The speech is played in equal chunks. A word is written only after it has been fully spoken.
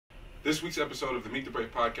This week's episode of the Meet the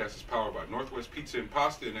Brave podcast is powered by Northwest Pizza and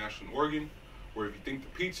Pasta in Ashland, Oregon, where if you think the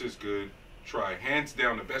pizza is good, try hands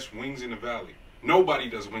down the best wings in the valley. Nobody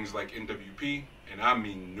does wings like NWP, and I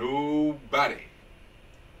mean nobody.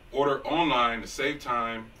 Order online to save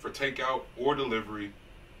time for takeout or delivery.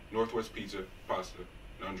 Northwest Pizza, Pasta.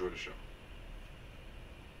 Now enjoy the show.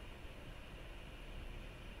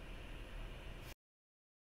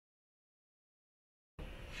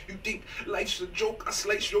 You think life's a joke? I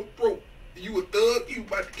slice your throat. You a thug? You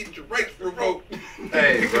about to get your rights revoked.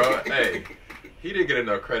 Hey, bro. Hey, he didn't get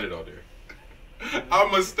enough credit on there.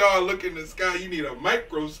 I'm a star. Look in the sky. You need a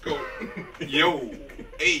microscope. Yo,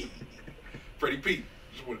 hey, Freddie P.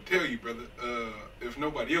 Just want to tell you, brother. If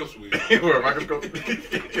nobody else will. Wear a microscope.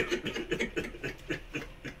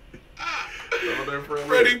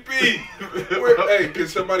 Freddie P. Hey, can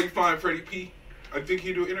somebody find Freddie P? I think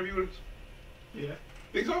he do an interview with us. Yeah.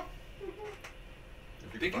 Think so?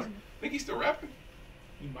 Think he's still rapping?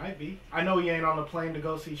 He might be. I know he ain't on the plane to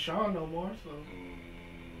go see Sean no more, so.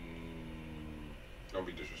 Don't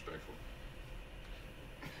be disrespectful.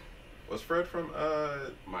 Was Fred from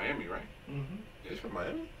Miami, right? Mm-hmm. He's from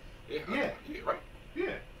Miami? Yeah. Yeah. Right.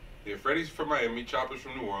 Yeah. Yeah, Freddie's from Miami, Chopper's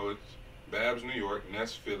from New Orleans, Babs, New York,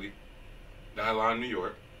 Ness, Philly, Dylon, New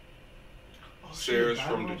York. Oh, Sarah's shit,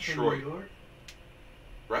 from Dylon Detroit. New York?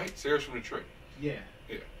 Right? Sarah's from Detroit. Yeah.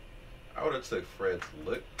 Yeah. I would have took Fred's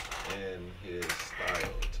look and his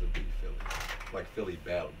style to be Philly. Like Philly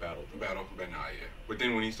battled. But nah, yeah. But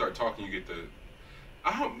then when he start talking, you get the...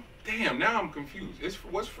 Damn, now I'm confused.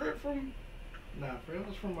 What's Fred from? Nah, Fred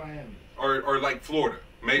was from Miami. Or like Florida.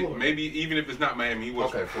 Florida. Maybe even if it's not Miami, he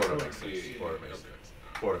was Okay, from Florida makes sense. Yeah, Florida makes okay. sense.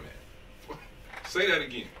 Florida man. Say that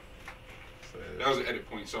again. So, That was an edit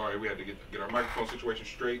point. Sorry, we had to get our microphone situation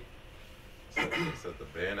straight. said the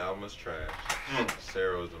band album is trash.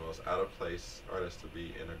 Sarah was the most out of place artist to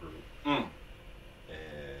be in a group. Mm.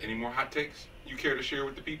 And Any more hot takes you care to share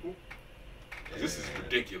with the people? This is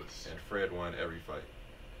ridiculous. And Fred won every fight.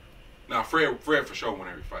 Now, Fred for sure won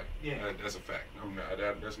every fight. Yeah. That's a fact.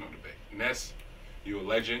 There's no debate. Ness, you a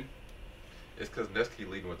legend. It's because Ness keep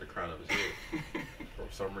leading with the crown of his head for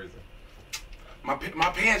some reason. My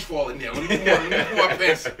pants falling there. Let me pull my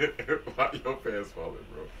pants. Why your pants falling,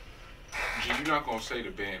 bro? G, you're not going to say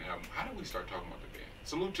the band album. How did we start talking about the band?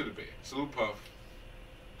 Salute to the band. Salute Puff.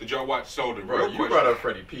 Did y'all watch the Bro, real you question? brought up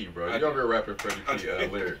Freddie P, bro. I You over here rapping Freddie P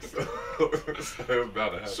did. lyrics. So it's about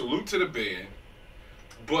to happen. Salute to the band.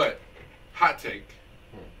 But, hot take.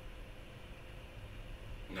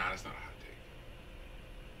 Nah, that's not a hot take.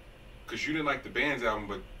 Because you didn't like the band's album,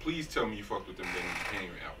 but please tell me you fucked with them Danny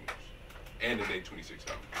Buchanan albums. And the Day 26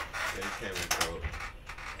 album. Then he came and wrote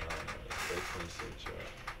Day 26,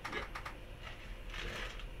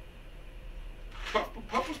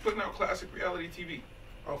 Puff was putting out classic reality TV.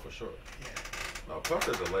 Oh, for sure. Yeah. No, Puff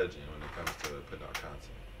is a legend when it comes to putting out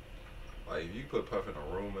content. Like, if you put Puff in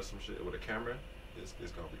a room or some shit with a camera, it's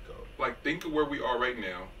gonna be gold. Like, think of where we are right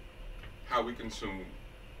now, how we consume,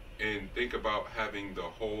 and think about having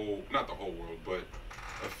not the whole world, but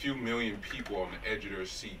a few million people on the edge of their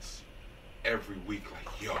seats every week,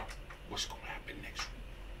 like, yo, what's gonna happen next week?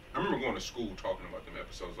 I remember going to school talking about them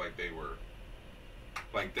episodes like they were,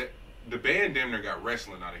 like that. The band damn near got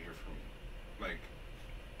wrestling out of here for me. Like,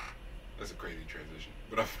 that's a crazy transition.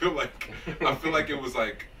 But I feel like it was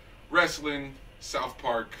like wrestling, South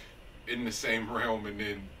Park in the same realm, and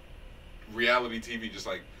then reality TV just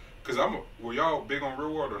like, cause were y'all big on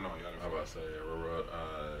Real World or no? Y'all didn't. I was about to say, yeah, Real World.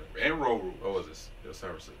 And Roll Rules. What was this? It was San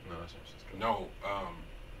Francisco. No, San Francisco. No,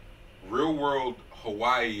 Real World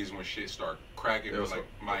Hawaii is when shit started cracking. It was like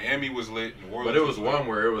Miami was lit, New Orleans. But it was lit. one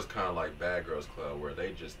where it was kind of like Bad Girls Club, where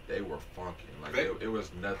they were funky. Like it was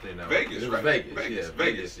nothing else. Vegas, it was right?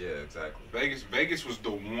 Vegas, yeah, exactly. Vegas was the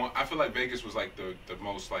one. I feel like Vegas was like the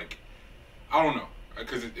most like, I don't know,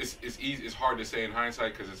 because it's easy. It's hard to say in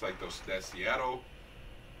hindsight because it's like that Seattle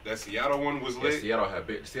one was lit. Yeah,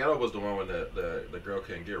 Seattle was the one when the girl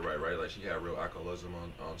couldn't get right? Like she had real alcoholism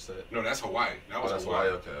on set. No, that's Hawaii. That's Hawaii.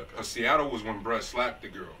 Okay. Because Seattle was when Bruh slapped the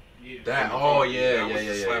girl. Yeah. Slap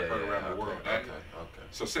her around the world. Okay.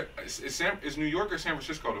 So is New York or San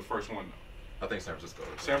Francisco the first one though? I think San Francisco.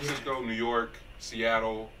 San Francisco, New York,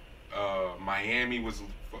 Seattle, Miami was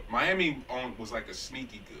like a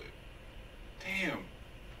sneaky good. Damn.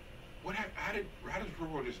 How does Real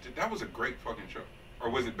World just did? That was a great fucking show. Or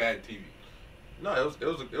was it bad TV? No, it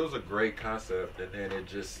was a great concept, and then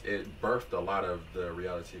it birthed a lot of the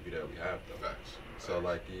reality TV that we have though. Facts. So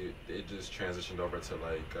like it just transitioned over to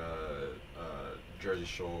like Jersey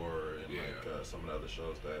Shore and like some of the other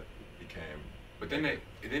shows that became. But then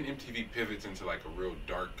MTV pivots into like a real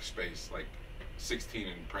dark space, like 16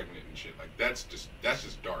 and pregnant and shit. Like that's just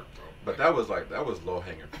dark, bro. But like, that was low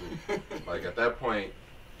hanging fruit. Like at that point,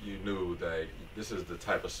 you knew that this is the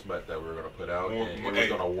type of smut that we were gonna put out, and it was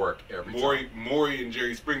gonna work every time. Maury and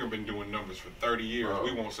Jerry Springer been doing numbers for 30 years. Bro.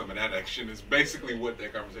 We want some of that action. It's basically what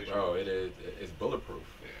that conversation. Bro, was. it is. It's bulletproof.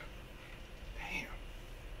 Yeah. Damn.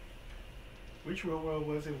 Which real world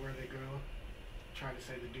was it where the girl tried to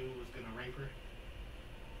say the dude was gonna rape her?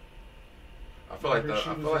 I feel like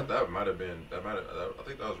that might have been. I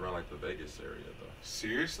think that was around like the Vegas area though.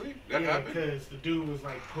 Seriously? That happened? Yeah, because the dude was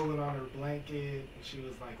like pulling on her blanket, and she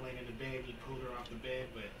was like laying in the bed. He pulled her off the bed,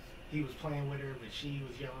 but he was playing with her, but she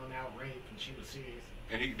was yelling out rape, and she was serious.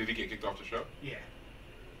 And did he get kicked off the show? Yeah.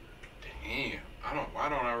 Damn. Why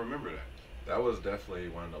don't I remember that? That was definitely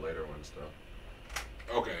one of the later ones though.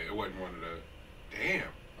 Okay, it wasn't one of the. Damn.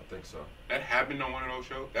 I think so. That happened on one of those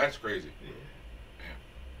shows? That's crazy. Yeah.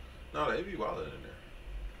 No, they be wilding in there,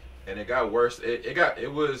 and it got worse.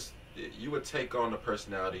 You would take on the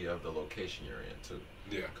personality of the location you're in too.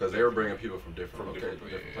 Yeah. Because they were bringing people from different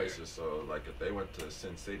places. Yeah. So like if they went to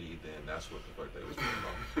Sin City, then that's what the fuck they was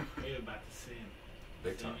doing. They were about to sin.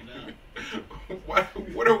 Big time.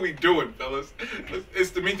 What are we doing, fellas? It's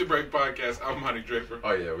the Meet the Break podcast. I'm Honey Draper.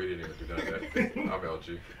 Oh yeah, we didn't even do none of that. I'm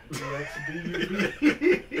LG.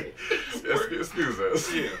 Excuse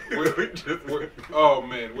us. Yeah. Oh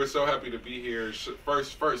man, we're so happy to be here.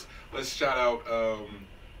 First, let's shout out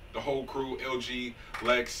the whole crew, LG,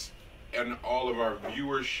 Lex, and all of our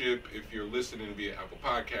viewership. If you're listening via Apple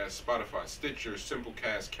Podcasts, Spotify, Stitcher,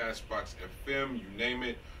 Simplecast, Castbox, FM, you name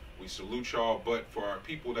it. We salute y'all, but for our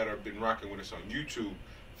people that have been rocking with us on YouTube,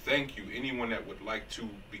 thank you. Anyone that would like to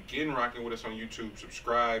begin rocking with us on YouTube,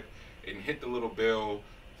 subscribe and hit the little bell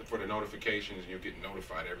for the notifications, and you'll get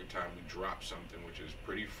notified every time we drop something, which is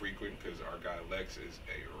pretty frequent because our guy Lex is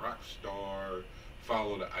a rock star.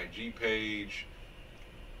 Follow the IG page.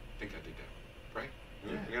 I think I did that, right?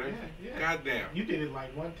 Yeah. Goddamn. You did it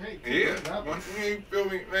like one take. Yeah. You feel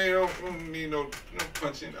me? Man, don't need no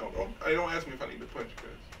punching. Don't ask me if I need to punch,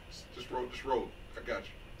 guys. Just roll. I got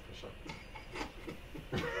you.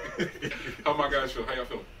 For sure. How my guys feel? How y'all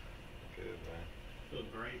feeling? Good, man. Feel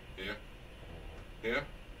great. Yeah.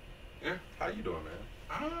 How you doing, man?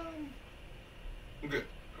 I'm good.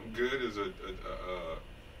 I'm good. It's a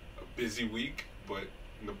busy week, but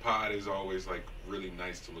the pod is always like really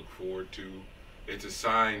nice to look forward to. It's a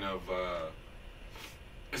sign of a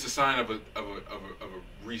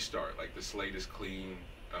restart. Like the slate is clean.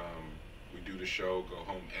 We do the show, go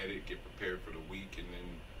home, edit, get prepared for the week, and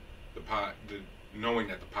then knowing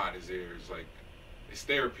that the pod is there is like it's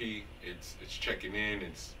therapy. It's checking in.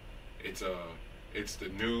 It's the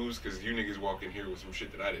news because you niggas walk in here with some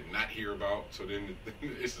shit that I did not hear about. So then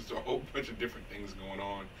it's just a whole bunch of different things going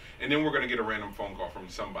on, and then we're gonna get a random phone call from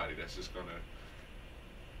somebody that's just gonna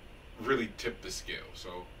really tip the scale.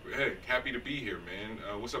 So hey, happy to be here, man.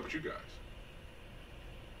 What's up with you guys?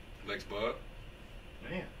 Lex Bud?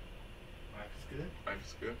 Man. Life is good. Life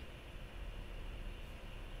is good.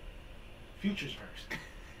 Futures first.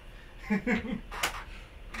 You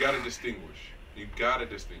gotta distinguish.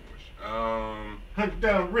 Hunt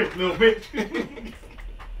down Rick, little bitch.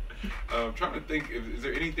 I'm trying to think. Is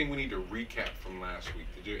there anything we need to recap from last week?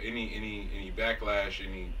 Did there any backlash?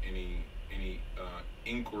 Any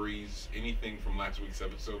inquiries? Anything from last week's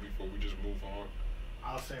episode before we just move on?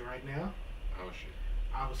 I'll say right now. Oh shit!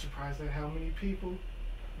 I was surprised at how many people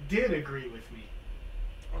did agree with me.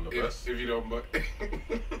 On the bus? If you don't, but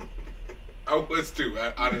I was too.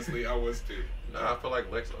 Honestly, I was too. No, I feel like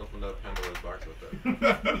Lex opened up Pandora's box with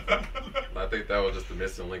that. I think that was just the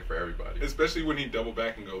missing link for everybody. Especially when he doubled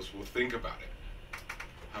back and goes, well, think about it.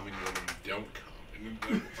 How many women don't come?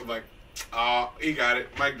 And I'm like, he got it.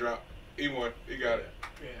 Mic drop. He won. He got it.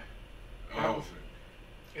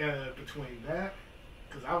 Yeah. Between that,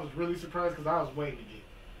 because I was really surprised because I was waiting to get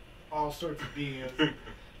all sorts of DMs.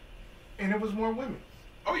 And it was more women.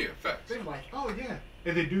 Oh, yeah, facts. They were like, oh, yeah.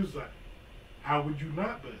 And the dude's like, how would you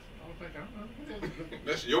not bust? I was like, I don't know.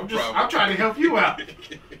 That's your problem. I'm trying to help you out.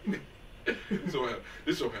 This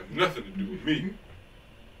don't have nothing to do with me.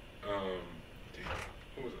 Damn.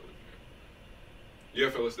 What was I looking at? Yeah,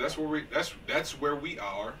 fellas, that's where we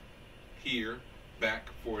are here, back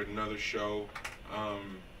for another show.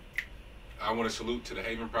 I want to salute to the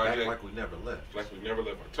Haven Project. Back like we never left.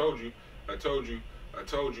 I told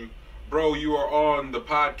you. Bro, you are on the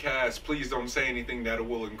podcast. Please don't say anything that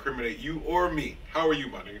will incriminate you or me. How are you,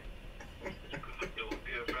 my nigga? I'm doing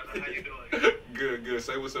good, brother. How you doing? Good.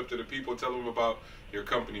 Say what's up to the people. Tell them about your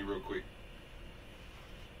company real quick.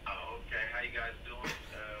 Oh, okay. How you guys doing?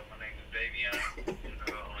 My name is Davion.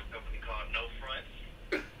 I own a company called No Front.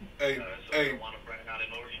 Hey. One of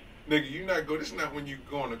Nigga, you not go. This is not when you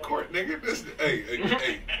going to court, nigga. This,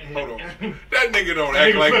 hey, hold on. That nigga don't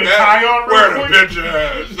act like that. Where the bitch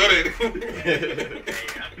ass?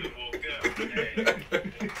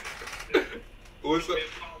 What's up?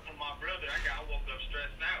 From my brother, I woke up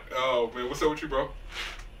stressed out. Oh man, what's up with you, bro?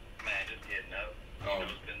 Man, just getting up. Oh.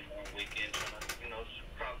 It's been a long weekend, trying to,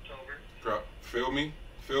 Croptober. Feel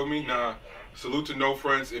me? Nah. Salute to No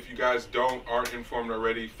Fronts. If you guys aren't informed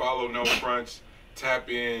already, follow No Fronts. Tap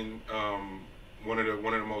in one of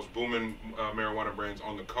the most booming marijuana brands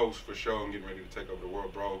on the coast for sure. I'm getting ready to take over the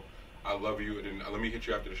world, bro. I love you, and then let me hit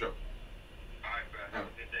you after the show. All right, bro. Have a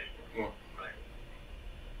good day. One. Bye.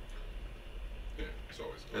 Yeah, it's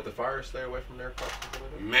always good. Let the fire stay away from their crops.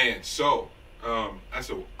 Man, so that's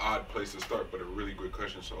an odd place to start, but a really good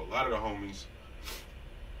question. So a lot of the homies,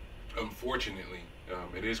 unfortunately,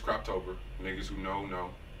 it is Croptober. Niggas who know,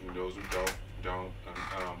 and those who don't.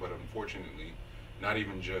 But unfortunately, not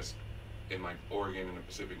even just in like Oregon and the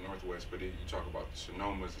Pacific Northwest, but you talk about the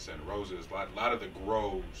Sonomas, the Santa Rosas. A lot of the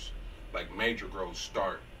grows, like major grows,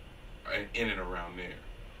 start in and around there.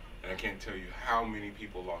 And I can't tell you how many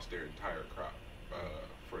people lost their entire crop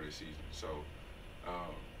for this season. So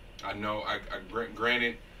I know,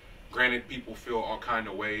 granted, people feel all kind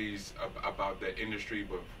of ways about that industry,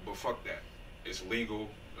 but fuck that. It's legal.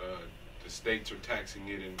 The states are taxing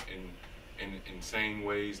it in insane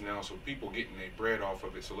ways now, so people getting their bread off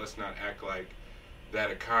of it. So let's not act like that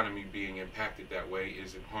economy being impacted that way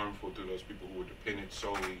isn't harmful to those people who are dependent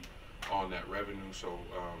solely on that revenue. So,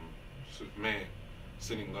 man,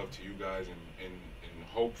 sending love to you guys, and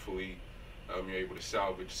hopefully you're able to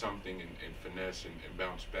salvage something and finesse and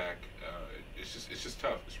bounce back. It's just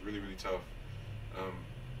tough. It's really, really tough.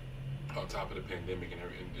 On top of the pandemic and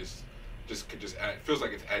everything, it feels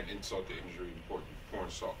like it's adding insult to injury and pouring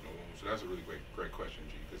salt in the wound. So that's a really great question,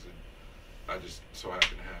 G, because I just so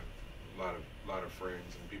happen to have a lot of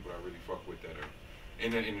friends and people I really fuck with that are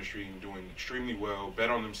in that industry and doing extremely well, bet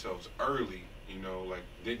on themselves early, like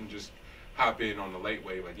didn't just hop in on the late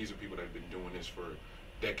wave. Like these are people that have been doing this for a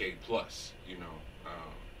decade plus, and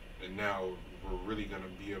now we're really going to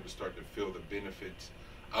be able to start to feel the benefits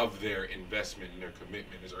of their investment and their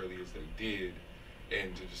commitment as early as they did,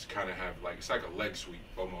 and to just kind of have like, it's like a leg sweep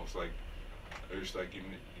almost, like it's like you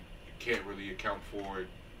can't really account for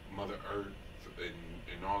Mother Earth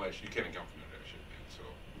and all that shit. You can't account for none of that shit, man. So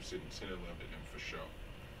I'm sending love to them for sure.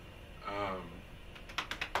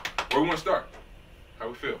 Where we want to start? How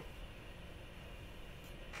we feel?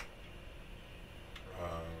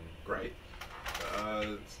 Great.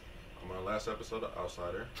 On my last episode of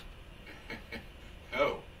Outsider.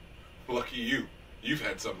 Hell, lucky you. You've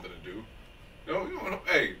had something to do. No,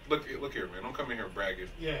 hey, look here, man. Don't come in here bragging.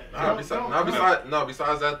 Yeah.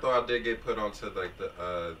 Besides that, though, I did get put onto like the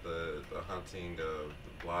hunting of the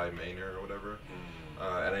Bly Manor or whatever.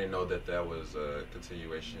 I didn't know that was a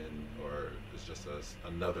continuation, or it's just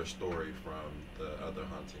another story from the other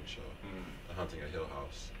hunting show, The Hunting of Hill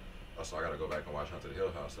House. So I gotta go back and watch Hunting of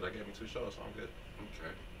Hill House. So that gave me 2 shows, so I'm good.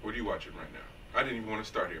 Okay. What are you watching right now? I didn't even want to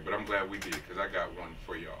start here, but I'm glad we did, because I got one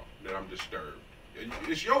for y'all that I'm disturbed.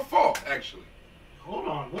 It's your fault, actually. Hold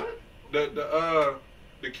on, what? The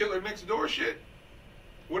Killer Next Door shit.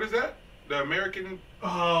 What is that? The American.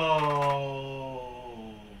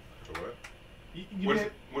 Oh. For what? What is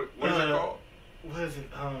it called? What is it?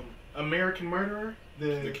 American Murderer.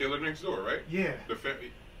 The Killer Next Door, right? Yeah. The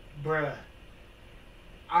family. Bruh.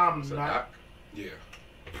 I'm it's a not. doc? Yeah.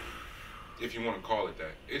 If you want to call it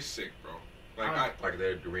that, it's sick, bro. Like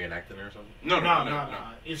they're reenacting it or something? No.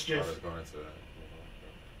 It's just going into that.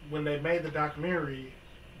 When they made the documentary,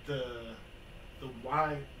 the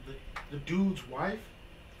dude's wife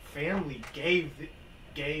family gave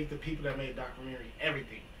the people that made the documentary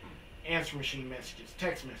everything, answer machine messages,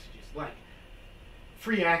 text messages, like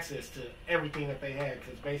free access to everything that they had,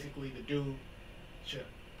 because basically the dude should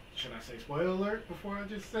I say spoiler alert before I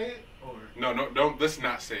just say it, or no, don't, let's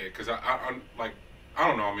not say it, because I'm like, I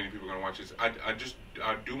don't know how many people are gonna watch this. I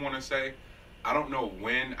do want to say, I don't know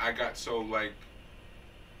when I got so like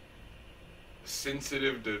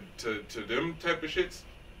sensitive to them type of shits.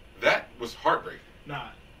 That was heartbreaking.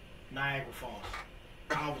 Nah, Niagara Falls.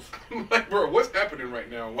 I was like, bro, what's happening right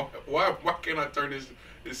now? Why can't I turn this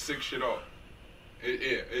sick shit off?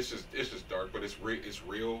 It's just dark, but it's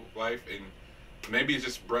real life, and maybe it's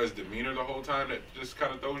just bruh's demeanor the whole time that just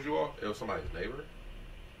kind of throws you off. It was somebody's neighbor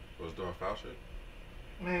who was doing foul shit.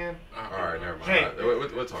 Man. All right, never mind. Hey,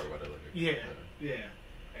 we'll talk about that later. Yeah.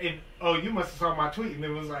 And you must have saw my tweet and it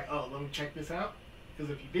was like, oh, let me check this out. Because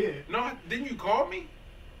if you did, no, didn't you call me?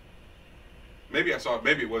 Maybe I saw it.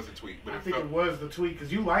 Maybe it was a tweet. But I think it was the tweet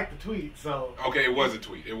because you liked the tweet. So okay, it was a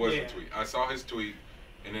tweet. It was a tweet. I saw his tweet,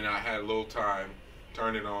 and then I had a little time,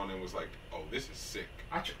 turned it on, and was like, "Oh, this is sick."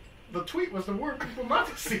 The tweet was the word people not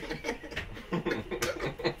to see.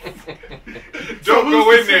 Don't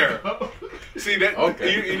go in there. See that?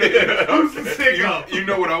 Okay. Who's the sicko? You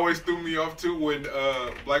know what always threw me off too when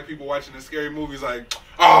black people watching the scary movies like,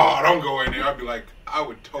 oh, don't go in there. I'd be like, I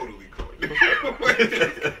would totally go in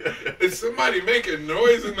there. Is somebody making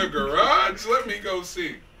noise in the garage? Let me go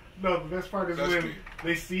see. No, the best part is That's when me.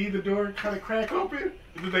 they see the door kind of crack open,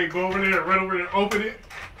 and then they go over there and run over there and open it.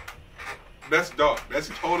 That's dark. That's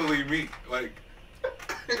totally me. Like,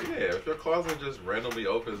 Yeah, if your closet just randomly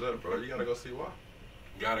opens up, bro, you gotta go see why.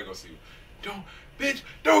 gotta go see.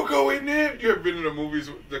 Don't go in there. You ever been in the movies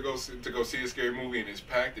to go see a scary movie and it's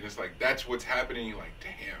packed and it's like that's what's happening? You're like,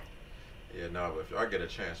 damn. Yeah, no, but if y'all get a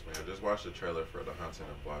chance, man, just watch the trailer for The Haunting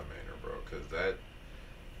of Bly Manor, bro, because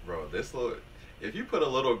if you put a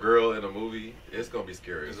little girl in a movie, it's gonna be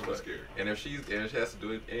scary. It's gonna be scary. And if she has to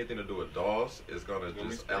do anything to do with dolls, it's gonna gonna be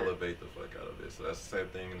just scary. elevate the fuck out of it. So that's the same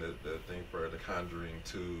thing, the thing for The Conjuring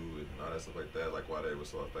 2 and all that stuff like that, like why they were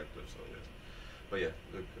so effective. So yes, but yeah,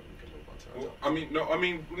 we can move on to our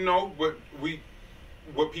topic. No, but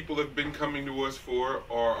what people have been coming to us for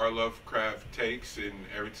are our Lovecraft takes and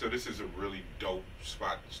everything. So this is a really dope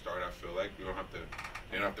spot to start. I feel like they don't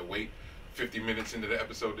have to wait 50 minutes into the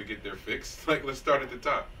episode to get their fix. Like, let's start at the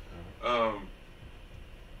top.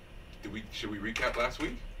 Should we recap last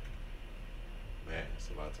week? Man, it's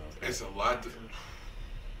a lot of time. It's a lot.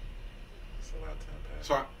 It's a lot of time passed.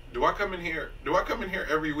 So do I come in here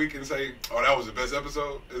every week and say, "Oh, that was the best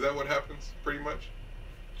episode"? Is that what happens? Pretty much.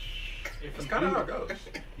 That's kind of how it goes.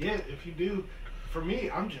 Yeah, if you do. For me,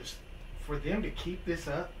 for them to keep this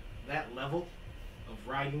up, that level of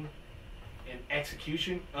writing and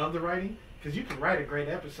execution of the writing, because you can write a great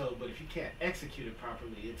episode, but if you can't execute it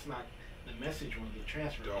properly, it's not, the message won't get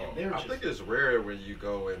transferred. And I think it's rare when you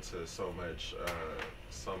go into so much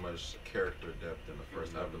character depth in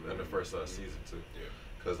the first season too. Yeah.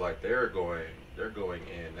 Because like they're going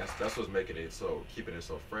in. That's what's making it keeping it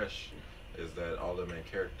so fresh. Is that all the main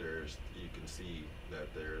characters, you can see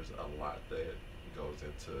that there's a lot that goes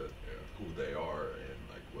into who they are and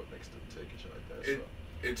like what makes them tick and shit like that.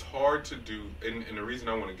 It's hard to do, and the reason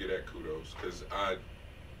I want to get at kudos, because I,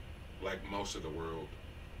 like most of the world,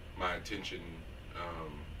 my attention,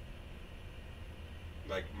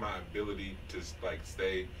 like my ability to like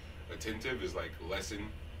stay attentive is like lessened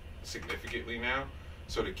significantly now.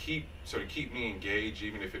 So to keep me engaged,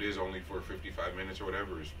 even if it is only for 55 minutes or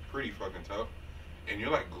whatever, is pretty fucking tough. And you're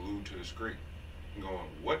like glued to the screen, going,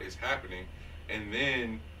 what is happening? And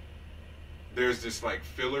then there's this like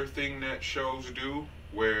filler thing that shows do,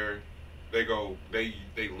 where they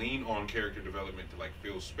lean on character development to like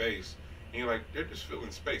fill space, and you're like, they're just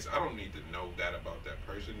filling space. I don't need to know that about that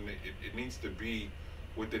person. It needs to be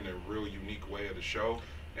within a real unique way of the show.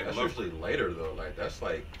 And that's usually later though. Like that's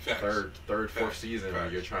like third, fourth season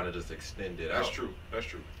when you're trying to just extend it out. That's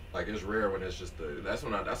true. Like it's rare when it's just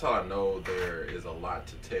that's how I know there is a lot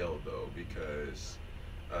to tell though, because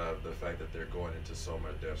of the fact that they're going into so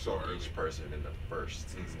much depth on each person in the first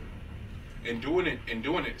season. And doing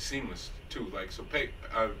it seamless too. Like so,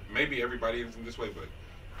 maybe everybody isn't this way, but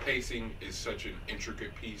pacing is such an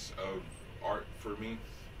intricate piece of art for me.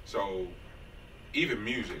 So even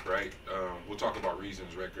music, right? We'll talk about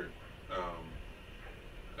Reason's record.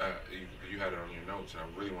 You had it on your notes, and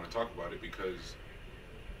I really want to talk about it because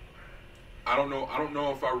I don't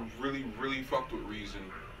know if I really fucked with Reason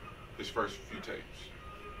his first few tapes,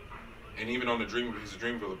 and even on his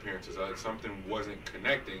Dreamville appearances, something wasn't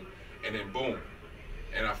connecting, and then boom,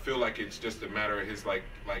 and I feel like it's just a matter of his like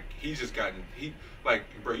he's just gotten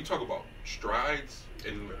bro, you talk about strides,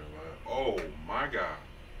 and oh my god.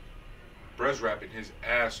 Bruh's rapping his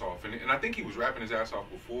ass off, and I think he was rapping his ass off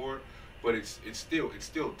before, but it's still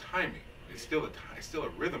timing. It's still a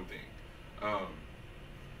rhythm thing.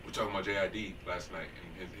 We're talking about JID last night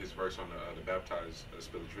and his verse on the Baptized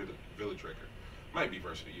Village record. Might be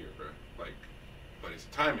verse of the year, bro. Like, but it's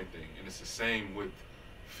a timing thing, and it's the same with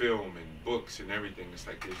film and books and everything. It's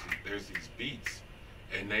like there's these beats,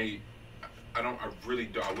 and I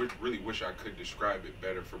would really wish I could describe it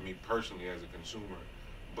better for me personally as a consumer.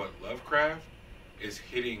 But Lovecraft is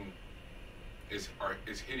hitting these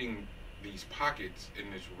pockets in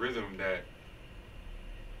this rhythm that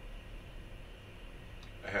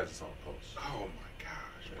it has its own pulse. Oh my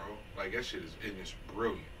gosh, bro! Like that shit is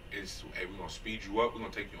brilliant. It's we're gonna speed you up, we're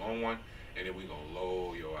gonna take you on one, and then we're gonna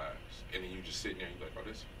lower your eyes, and then you just sitting there, and you're like, oh,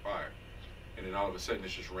 this is fire, and then all of a sudden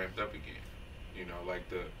it's just ramped up again. You know, like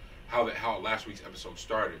how last week's episode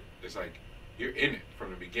started. It's like you're in it from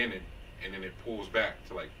the beginning, and then it pulls back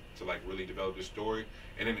to really develop the story,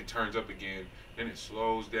 and then it turns up again, then it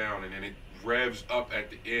slows down, and then it revs up at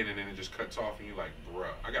the end, and then it just cuts off, and you're like,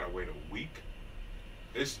 bruh, I gotta wait a week.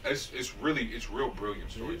 It's real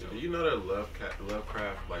brilliant storytelling. Do you know that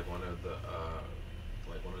Lovecraft, like one of the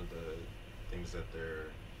things that they're,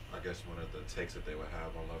 I guess one of the takes that they would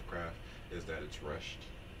have on Lovecraft is that it's rushed.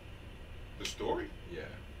 The story? Yeah.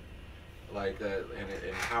 Like that,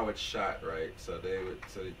 and how it's shot, right? So you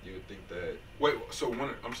would think that. Wait, so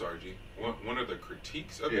I'm sorry, G. One of the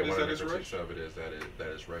critiques of it is that it's rushed. Of it is that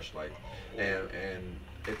it's rushed, like, and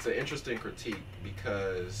it's an interesting critique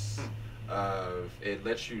because it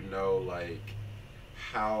lets you know like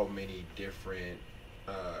how many different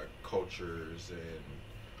cultures and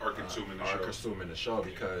are consuming the show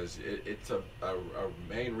because it's a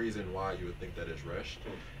main reason why you would think that it's rushed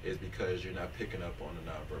is because you're not picking up on the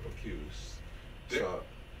nonverbal cues. So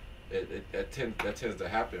that tends to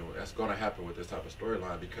happen. That's going to happen with this type of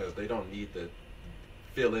storyline because they don't need to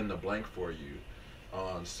fill in the blank for you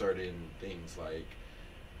on certain things. Like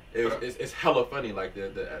it's hella funny. Like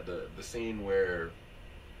the scene where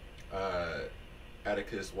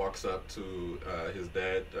Atticus walks up to his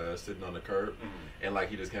dad sitting on the curb, and like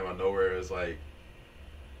he just came out of nowhere. It's like,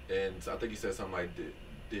 and I think he said something like,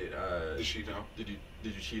 "Did she know? Did you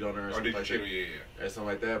cheat on her?" Or did you cheat? Yeah, or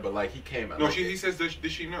something like that. But like he came out. No, like, he says,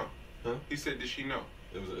 "Did she know?" Huh? He said, "Did she know?"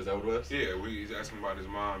 Is that what it was? Yeah, he's asking about his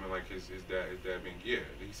mom and like his dad being He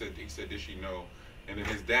said, "Did she know?" And then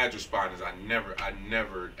his dad's response is, I never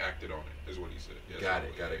acted on it," is what he said. Yeah, got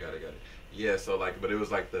it. Yeah, so like, but it was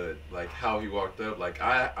like how he walked up. Like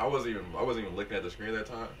I wasn't even looking at the screen at that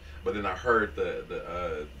time, but then I heard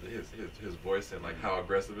his voice and like how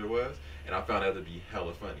aggressive it was, and I found that to be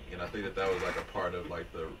hella funny. And I think that was like a part of like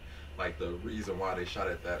the reason why they shot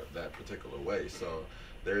it that particular way. So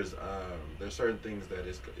there's certain things that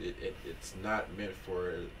it's not meant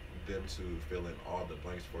for them to fill in all the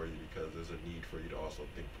blanks for you because there's a need for you to also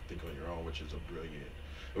think on your own, which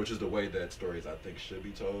is the way that stories I think should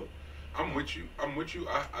be told. I'm with you.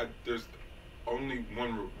 I there's only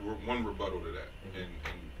one rebuttal to that, and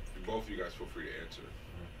both of you guys feel free to answer.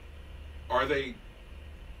 Are they?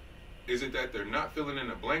 Is it that they're not filling in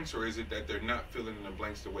the blanks, or is it that they're not filling in the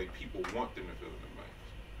blanks the way people want them to fill in the blanks?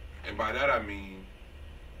 And by that I mean,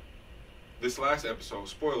 this last episode,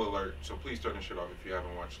 spoiler alert, so please turn this shit off if you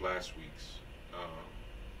haven't watched last week's.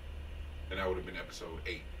 And that would have been episode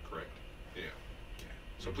 8, correct? Yeah.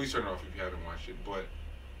 So please turn it off if you haven't watched it. But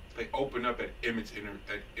they open up at Emmett's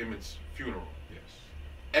funeral. Yes.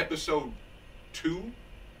 Episode 2,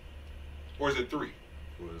 or is it 3? It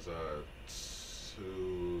was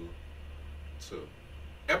 2.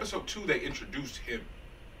 Episode 2, they introduced him,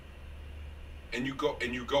 and you go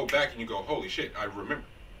back and you go, holy shit, I remember.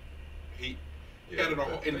 He had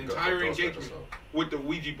an entire engagement with the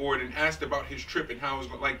Ouija board and asked about his trip and how it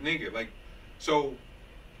was like, nigga, like, so.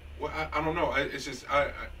 Well, I don't know. It's just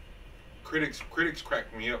critics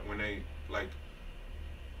crack me up when they like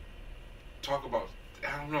talk about.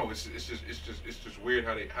 I don't know. It's just weird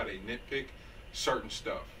how they nitpick certain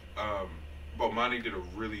stuff. Bomani did a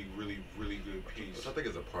really good piece. Which I think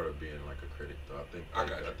is a part of being like a critic, though. I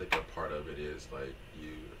think a part of it is like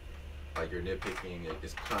you're nitpicking.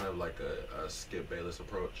 It's kind of like a Skip Bayless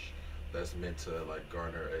approach that's meant to like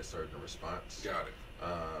garner a certain response. Got it.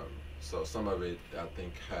 So some of it, I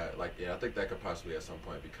think, I think that could possibly at some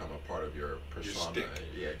point become a part of your persona. Your stick.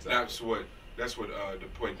 Yeah, exactly. That's what the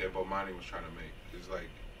point that Bomani was trying to make is like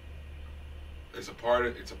it's a part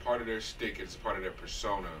of their stick, it's a part of their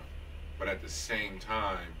persona, but at the same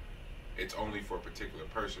time, it's only for a particular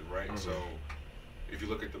person, right? Mm-hmm. So if you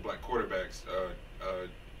look at the black quarterbacks,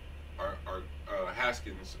 our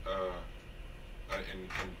Haskins and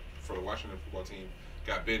for the Washington football team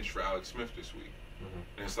got benched for Alex Smith this week.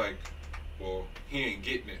 Mm-hmm. And it's like, well, he ain't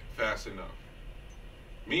getting it fast enough.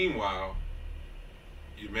 Meanwhile,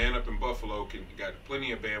 your man up in Buffalo got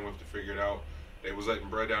plenty of bandwidth to figure it out. They was letting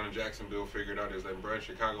Burr down in Jacksonville figure it out. They was letting Burr in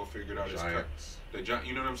Chicago figure it out. Giants.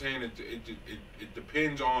 You know what I'm saying? It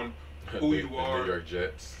depends on who you are. The New York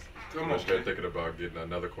Jets. Come on, they're thinking about getting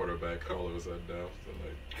another quarterback all of a sudden now. So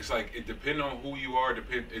it's like it depends on who you are.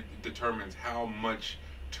 It determines how much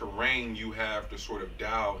terrain you have to sort of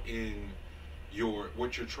dial in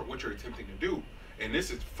what you're attempting to do. And this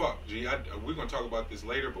is G. We're gonna talk about this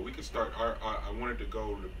later, but we could start. I wanted to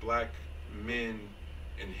go to black men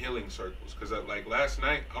in healing circles because like last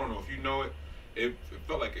night, I don't know if you know it, it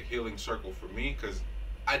felt like a healing circle for me because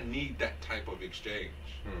I need that type of exchange.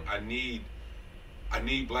 I need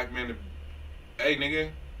black men to, hey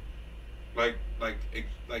nigga, like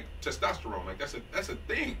testosterone. Like that's a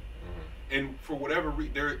thing. And for whatever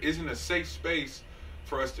reason, there isn't a safe space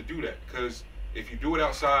for us to do that. Because if you do it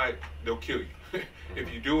outside, they'll kill you.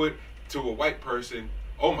 If you do it to a white person,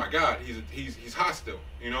 oh my God, he's hostile.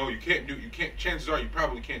 You know, you can't. Chances are you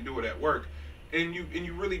probably can't do it at work, and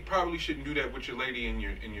you really probably shouldn't do that with your lady and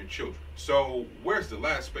your children. So where's the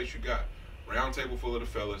last space you got? Round table full of the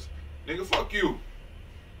fellas, nigga, fuck you.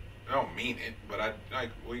 I don't mean it, but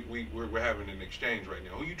we're having an exchange right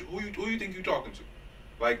now. Who you think you talking to?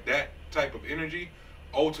 Like that type of energy,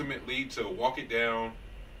 ultimately to walk it down,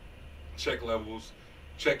 check levels,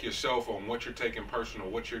 check yourself on what you're taking personal,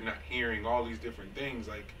 what you're not hearing, all these different things.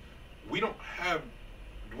 Like we're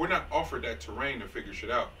not offered that terrain to figure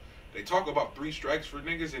shit out. They talk about 3 strikes for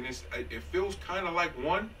niggas, and it feels kind of like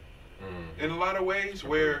one in a lot of ways,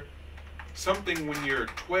 where something when you're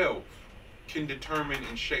 12 can determine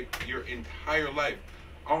and shape your entire life.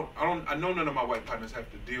 I know none of my white partners have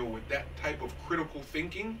to deal with that type of critical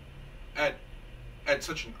thinking at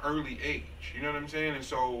such an early age. You know what I'm saying? And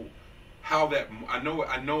so how that I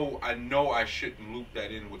know I shouldn't loop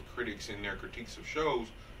that in with critics and their critiques of shows,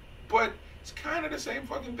 but it's kind of the same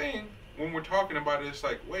fucking thing when we're talking about it. It's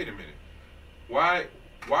like, wait a minute, why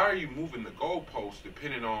are you moving the goalposts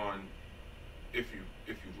depending on if you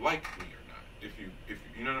like me or not? If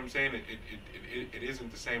you know what I'm saying? It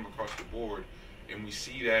isn't the same across the board. And we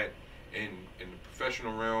see that in the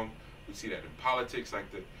professional realm. We see that in politics. Like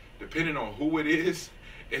depending on who it is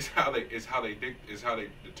how they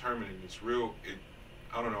determine it. It's real.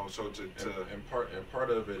 I don't know. So and part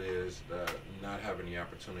of it is not having the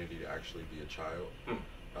opportunity to actually be a child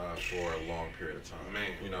for a long period of time.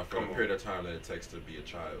 Man, you know, for a period of time that it takes to be a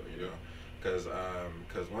child. You know,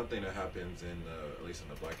 because one thing that happens at least in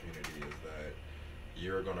the black community is that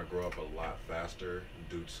you're gonna grow up a lot faster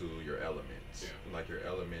due to your elements. Yeah. Like your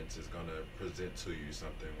elements is gonna present to you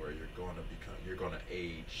something where you're gonna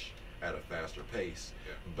age at a faster pace,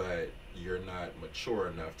 but you're not mature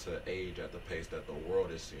enough to age at the pace that the world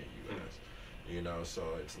is seeing you as. You know,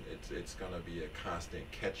 so it's gonna be a constant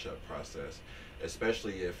catch up process,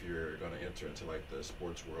 especially if you're gonna enter into like the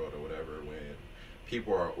sports world or whatever, when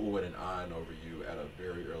people are oohing and ahhing over you at a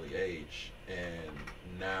very early age, and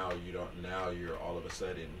now you're all of a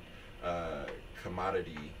sudden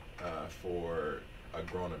commodity for a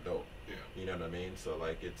grown adult. Yeah. You know what I mean? So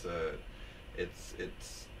like it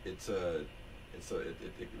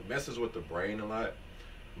messes with the brain a lot,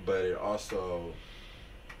 but it also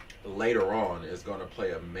later on is going to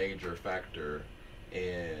play a major factor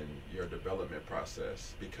in your development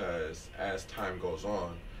process, because as time goes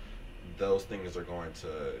on, those things are going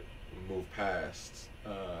to move past.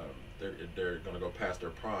 They're going to go past their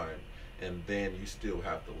prime, and then you still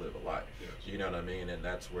have to live a life. Yes. You know what I mean? And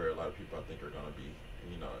that's where a lot of people I think are going to be,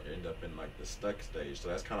 end up in like the stuck stage. So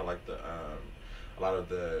that's kind of like a lot of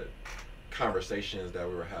the conversations that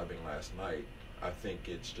we were having last night. I think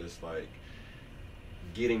it's just like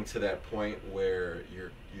getting to that point where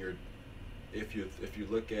you're if you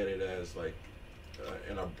look at it as like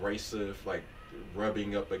an abrasive, like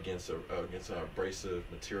rubbing up against an abrasive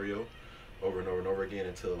material over and over and over again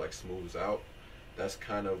until it like smooths out. That's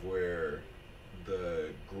kind of where the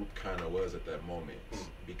group kind of was at that moment,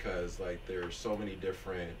 because like there's so many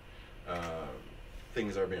different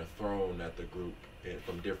things that are being thrown at the group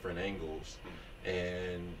from different angles,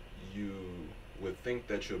 and you would think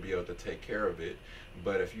that you'll be able to take care of it,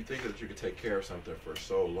 but if you think that you can take care of something for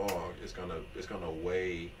so long, it's gonna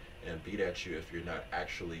weigh and beat at you if you're not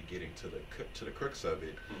actually getting to the crux of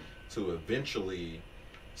it, to eventually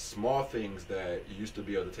small things that you used to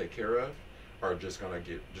be able to take care of are just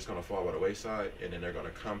gonna fall by the wayside, and then they're gonna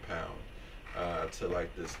compound to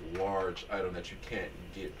like this large item that you can't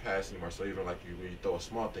get past anymore. So even like when you throw a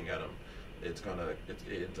small thing at them, it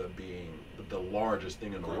ends up being the largest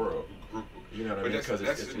thing in the world. You know what I mean? Because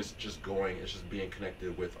it's just being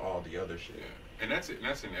connected with all the other shit. Yeah. And that's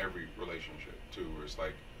in every relationship too, where it's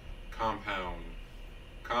like compound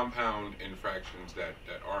infractions that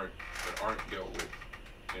aren't dealt with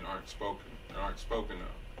and aren't spoken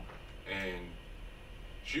of. And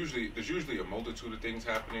there's usually a multitude of things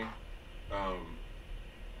happening.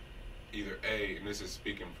 Either A, and this is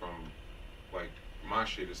speaking from like my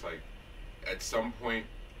shit, it's like at some point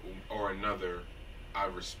or another, I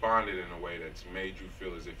responded in a way that's made you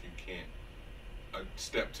feel as if you can't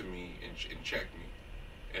step to me and check me.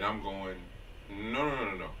 And I'm going,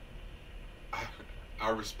 no. I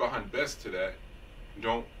respond best to that.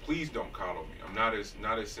 Please don't coddle me. I'm not as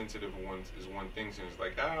sensitive as one thinks, and it's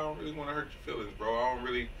like, I don't really want to hurt your feelings, bro. I don't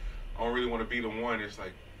really want to be the one. It's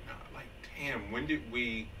like, nah, like, damn, when did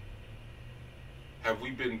we have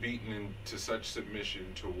we been beaten into such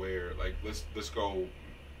submission to where, like, let's go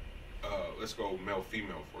male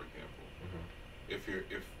female, for example. If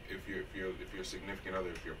your significant other,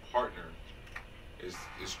 if your partner is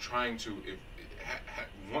trying to,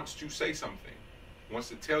 wants to say something, wants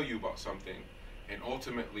to tell you about something, and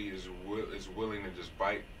ultimately is willing to just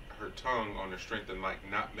bite her tongue on the strength and, like,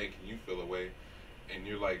 not making you feel away, and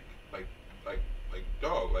you're like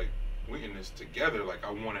dog, like, we're in this together, like,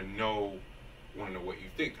 I want to know what you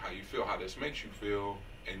think, how you feel, how this makes you feel,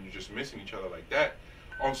 and you're just missing each other like that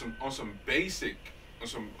on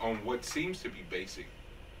what seems to be basic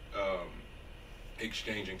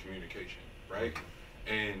exchange and communication, right?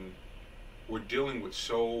 And we're dealing with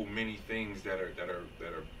so many things that are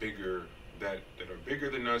bigger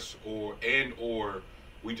than us, or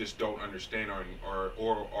we just don't understand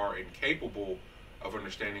or are incapable of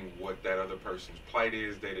understanding what that other person's plight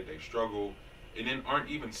is, day-to-day struggle, and then aren't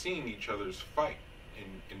even seeing each other's fight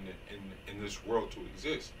in this world to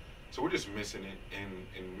exist. So we're just missing it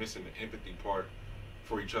and missing the empathy part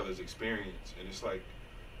for each other's experience. And it's like,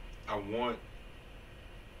 I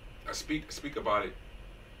speak about it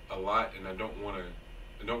a lot, and I don't want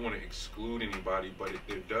to exclude anybody, but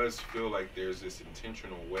it does feel like there's this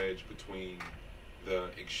intentional wedge between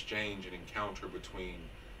the exchange and encounter between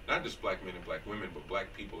not just black men and black women, but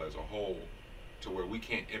black people as a whole, to where we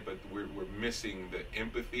can't we're missing the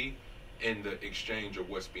empathy in the exchange of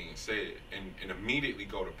what's being said, and immediately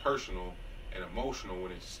go to personal and emotional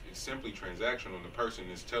when it's simply transactional, and the person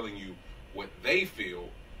is telling you what they feel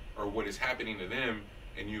or what is happening to them,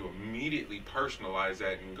 and you immediately personalize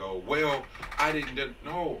that and go, well,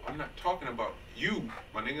 no, I'm not talking about you,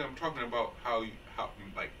 my nigga, I'm talking about how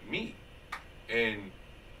like me. And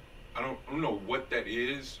I don't know what that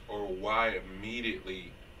is, or why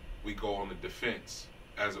immediately we go on the defense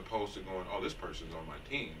as opposed to going, oh, this person's on my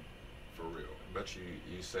team for real. But you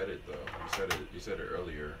said it though. You said it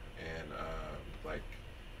earlier, and like,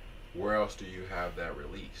 where else do you have that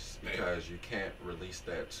release? Because you can't release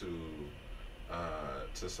that to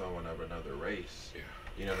someone of another race. Yeah.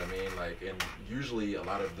 You know what I mean? Like, and usually a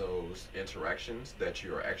lot of those interactions that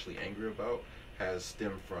you are actually angry about has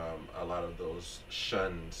stemmed from a lot of those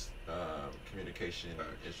shunned communication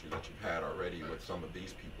issues that you've had already with some of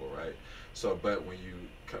these people, right? So, but when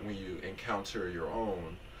you encounter your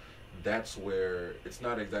own, that's where it's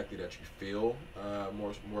not exactly that you feel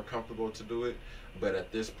more comfortable to do it, but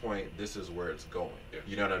at this point, this is where it's going. Yeah.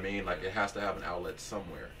 You know what I mean? Like, it has to have an outlet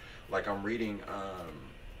somewhere. Like, I'm reading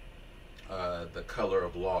The Color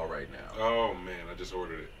of Law right now. Oh man, I just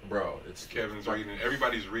ordered it, bro. It's Kevin's reading it.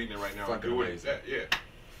 Everybody's reading it right now. Fucking amazing. Yeah.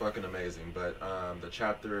 Fucking amazing. But the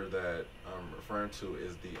chapter that I'm referring to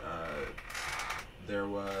is there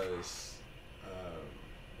was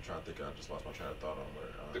I'm trying to think. I just lost my train of thought on where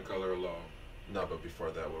The Color of Law. No, but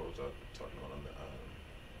before that, what was I talking about on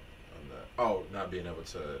that? Oh, not being able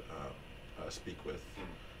to speak with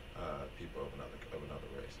people of another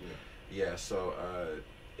race. Yeah. So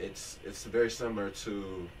it's very similar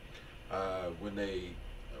to when they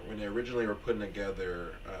originally were putting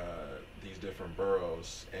together these different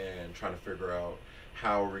boroughs and trying to figure out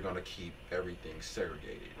how we're going to keep everything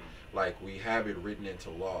segregated. Like, we have it written into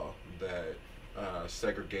law that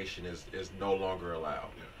segregation is no longer allowed.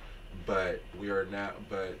 Yeah. But we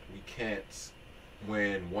can't.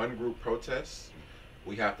 When one group protests,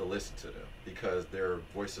 we have to listen to them because their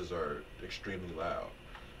voices are extremely loud.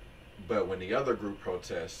 But when the other group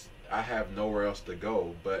protests, I have nowhere else to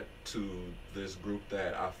go but to this group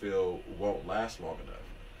that I feel won't last long enough.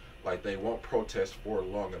 Like, they won't protest for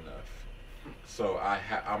long enough. So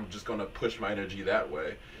I'm just gonna push my energy that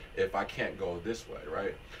way if I can't go this way,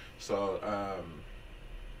 right? So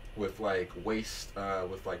with like waste,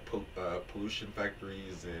 with like pollution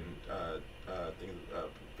factories and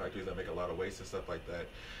factories that make a lot of waste and stuff like that,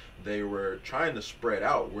 they were trying to spread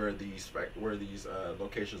out where these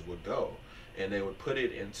locations would go, and they would put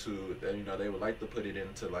it into, they would like to put it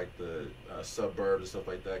into like the suburbs and stuff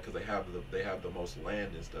like that because they have the most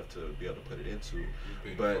land and stuff to be able to put it into.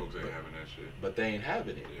 But folks ain't having that shit. But they ain't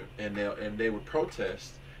having it, yeah. and they would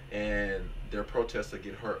protest, and their protests would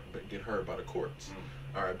get heard by the courts.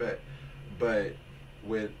 All right, bet. But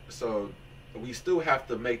we still have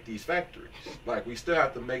to make these factories. Like, we still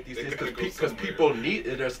have to make these things because people need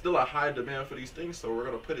it. There's still a high demand for these things, so we're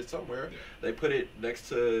gonna put it somewhere. Yeah. They put it next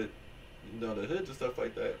to the hoods and stuff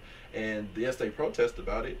like that. And yes, they protest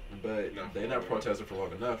about it, but they're not protesting for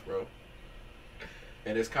long enough, bro.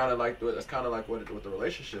 And it's kind of like what the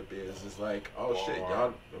relationship is. It's like, oh shit,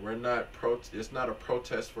 y'all, we're not it's not a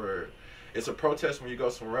protest for. It's a protest when you go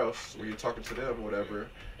somewhere else, where you're talking to them or whatever,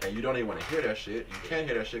 and you don't even want to hear that shit. You can't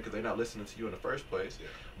hear that shit because they're not listening to you in the first place. Yeah.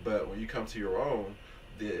 But when you come to your own,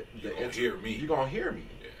 you gonna hear me. You gonna hear me.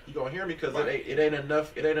 Yeah. You gonna hear me because it ain't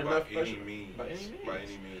enough. It ain't enough by any means. By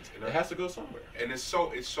any means. And it has to go somewhere. And it's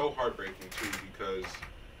so heartbreaking too, because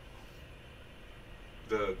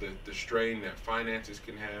the strain that finances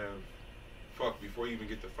can have. Fuck, before you even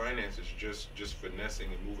get the finances, just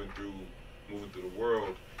finessing and moving through the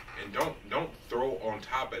world, and don't throw on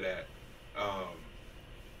top of that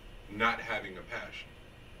not having a passion.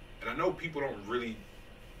 And I know people don't really.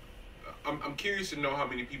 I'm curious to know how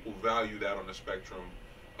many people value that on the spectrum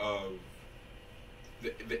of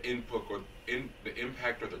the input or the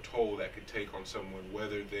impact or the toll that could take on someone,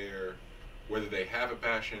 whether they have a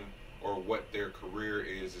passion or what their career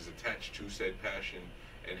is attached to said passion,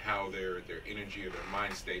 and how their energy or their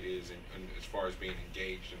mind state is, and as far as being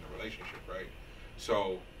engaged in the relationship, right?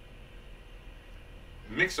 So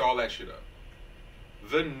mix all that shit up.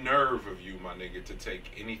 The nerve of you, my nigga, to take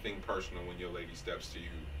anything personal when your lady steps to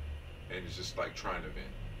you and is just like trying to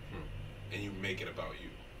vent, and you make it about you.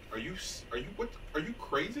 Are you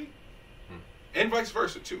crazy? And vice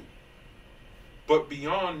versa too. But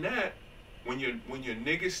beyond that, when your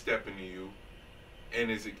nigga stepping to you and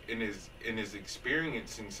is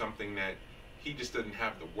experiencing something that he just doesn't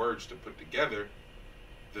have the words to put together,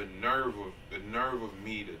 the nerve of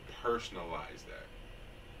me to personalize that.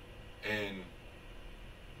 And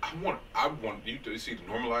I want you to see, to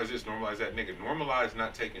normalize this, normalize that, nigga. Normalize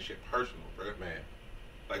not taking shit personal, bro. Man.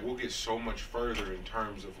 Like, we'll get so much further in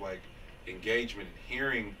terms of like engagement and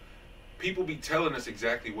hearing. People be telling us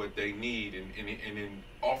exactly what they need, and then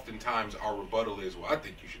oftentimes our rebuttal is, well, I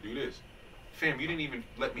think you should do this. Fam, you didn't even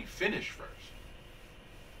let me finish first.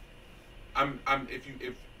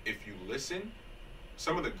 If you listen,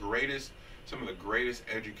 some of the greatest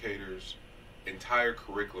educators' entire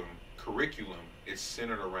curriculum is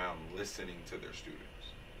centered around listening to their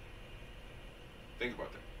students. Think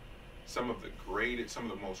about that. Some of the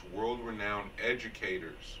most world-renowned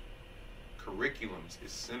educators' curriculums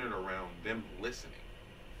is centered around them listening.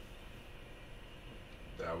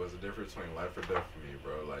 That was the difference between life or death for me,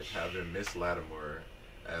 bro. Like, having Miss Lattimore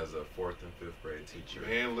as a 4th and 5th grade teacher,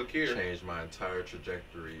 man, look here, changed my entire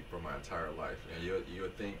trajectory for my entire life. And you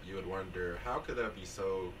would wonder, how could that be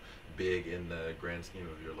so big in the grand scheme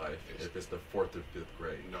of your life if it's the 4th or 5th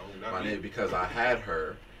grade? No, not me. Because I had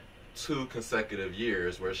her 2 consecutive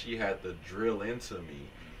years where she had to drill into me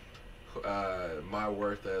my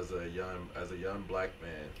worth as a young black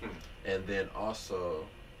man, and then also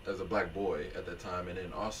as a black boy at that time, and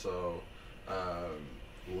then also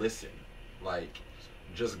listen, like,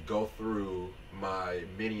 just go through my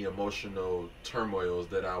many emotional turmoils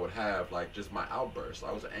that I would have, like just my outbursts.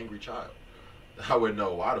 I was an angry child. I wouldn't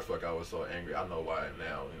know why the fuck I was so angry. I know why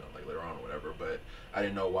now, like later on or whatever, but I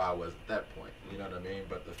didn't know why I was at that point, you know what I mean?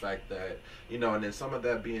 But the fact that, and then some of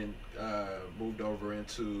that being moved over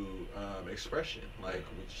into expression. Like,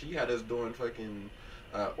 she had us doing fucking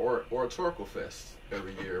oratorical fest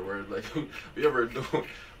every year, where like we ever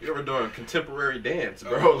doing contemporary dance,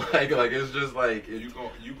 bro. Like it's just like you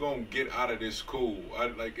gonna get out of this school.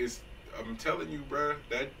 I'm telling you, bro,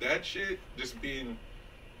 that shit just being.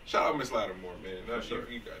 Shout out Miss Lattimore, man. That's it.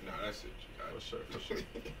 For sure.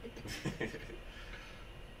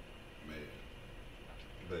 Man.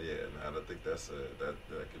 But yeah, I don't think that's that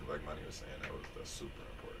like Money was saying, that's super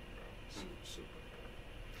important, bro. Super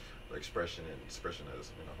important. Like expression as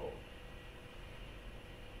in a whole.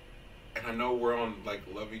 And I know we're on like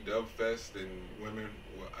lovey-dove fest and women.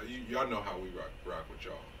 Well, y'all know how we rock with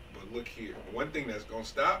y'all. But look here, one thing that's gonna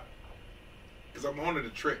stop is I'm on to the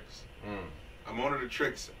tricks. I'm on to the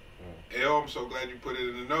tricks. I'm so glad you put it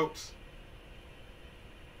in the notes.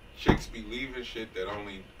 Chicks be leaving shit that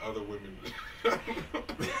only other women.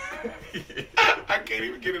 I can't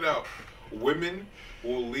even get it out. Women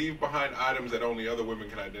will leave behind items that only other women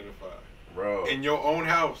can identify. Bro. In your own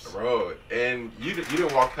house. Bro. And you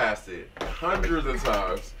didn't walk past it hundreds of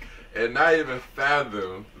times and not even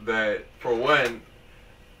fathom that, for one,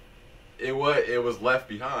 it was left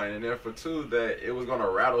behind, and then for 2, that it was gonna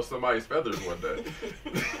rattle somebody's feathers one day.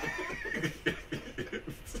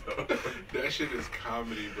 So, that shit is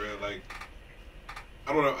comedy, bro. Like,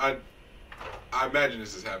 I don't know. I imagine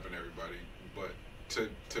this has happened to everybody, but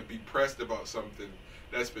to be pressed about something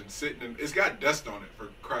that's been sitting and it's got dust on it, for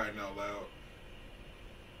crying out loud.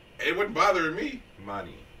 It wasn't bothering me.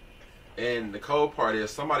 Money. And the cold part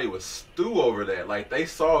is somebody was stew over that. Like, they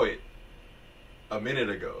saw it a minute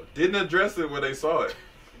ago, didn't address it when they saw it,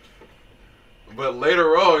 but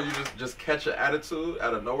later on you just catch an attitude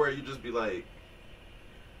out of nowhere. You just be like,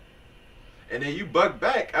 and then you buck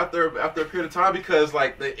back after a period of time because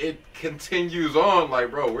like it continues on.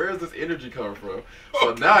 Like, bro, where is this energy coming from?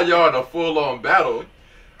 So now y'all in a full on battle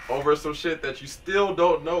over some shit that you still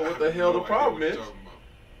don't know what the hell the problem is.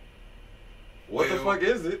 What the fuck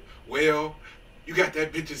is it? Well, you got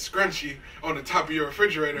that bitch's scrunchie on the top of your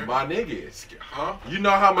refrigerator. My nigga. Huh? You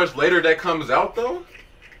know how much later that comes out though?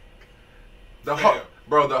 The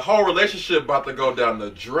whole relationship about to go down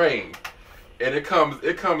the drain. And it comes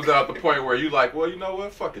out the point where you like, well, you know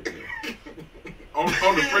what? Fuck it then. on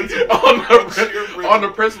the principle. on the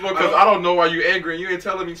principle, because I don't know why you angry and you ain't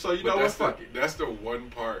telling me, so you know what? Fuck it. That's the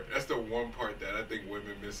one part that I think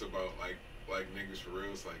women miss about like niggas for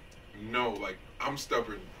real. It's like, no, like I'm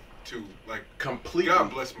stubborn too. Like completely.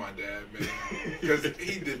 God bless my dad, man, because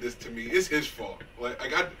he did this to me. It's his fault. Like I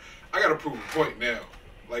got to prove a point now.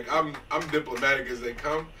 Like I'm diplomatic as they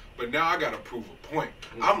come, but now I got to prove a point.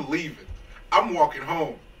 I'm leaving. I'm walking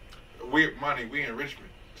home. We in Richmond,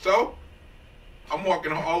 so I'm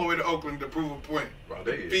walking all the way to Oakland to prove a point. Bro,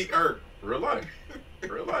 Feet hurt. Real life.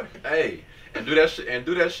 Hey, and do that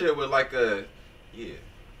shit with like a yeah.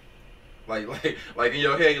 Like in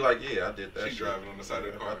your head, you're like, yeah, I did that. She's shit. driving on the side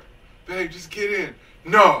of the car. Babe, just get in.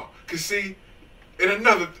 No, cause see, get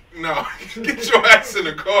your ass in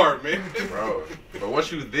the car, man. Bro, but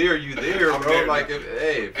once you there, bro. There like, now.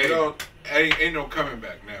 if you don't, ain't no coming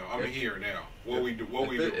back now. I'm here now. What we do?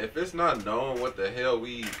 If it's not known what the hell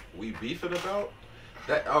we beefing about,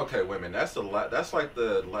 that okay, women. That's a lot. That's like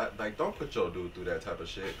don't put your dude through that type of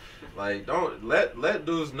shit. Like, don't let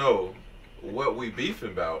dudes know what we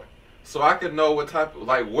beefing about. So I can know what type of,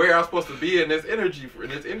 like, where I'm supposed to be in this energy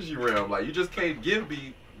realm. Like, you just can't give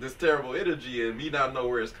me this terrible energy and me not know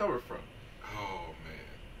where it's coming from. Oh man.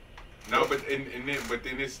 No, but then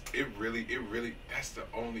it really that's the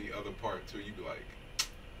only other part too. You be like,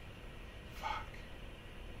 fuck.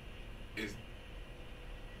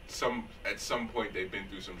 At some point they've been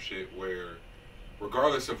through some shit where,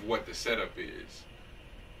 regardless of what the setup is,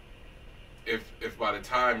 if by the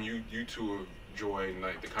time you two have joined,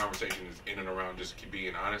 like the conversation is in and around just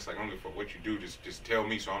being honest, like I don't give a fuck what you do, just tell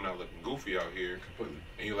me so I'm not looking goofy out here. Completely.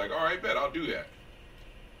 And you're like, all right, bet I'll do that.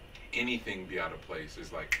 Anything be out of place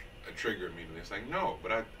is like a trigger immediately. It's like, no,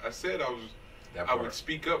 but I said I would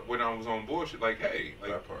speak up when I was on bullshit. Like, hey,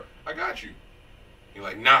 like that part. I got you. You're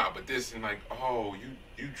like, nah, but this, and like, oh, you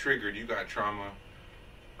triggered, you got trauma.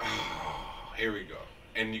 Oh, here we go.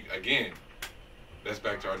 And again, that's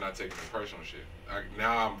back to our not taking it personal shit.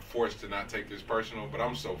 Now I'm forced to not take this personal, but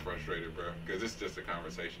I'm so frustrated, bro, because it's just a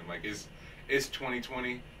conversation. Like, it's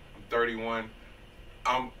 2020. I'm 31.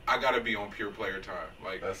 I gotta be on pure player time.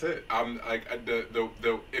 Like, that's it. I'm like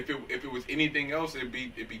if it was anything else, it'd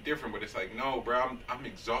be different. But it's like, no, bro, I'm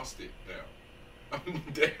exhausted now. I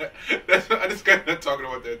just got done talking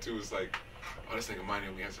about that too. It's like, oh, this nigga might be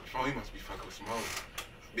answering the phone. He must be fucking with some hoes.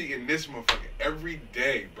 Be in this motherfucker every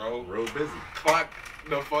day, bro. Real busy. Clock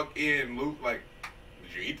the fuck in, Luke. Like,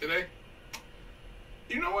 did you eat today?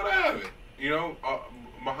 You know what? I haven't. You know,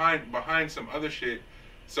 behind some other shit.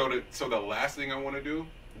 So the last thing I want to do,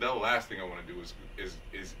 is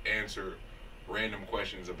answer random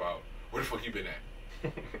questions about where the fuck you been at.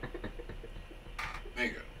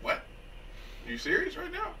 Nigga, what? You serious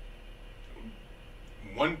right now?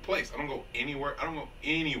 One place. I don't go anywhere else.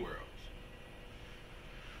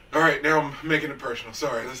 All right, now I'm making it personal.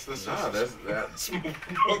 Sorry, let's move on.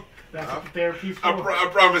 That's what therapy's for. I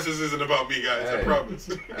promise this isn't about me, guys. Hey, I promise.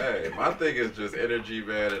 Hey, my thing is just energy,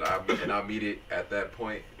 man, and I meet it at that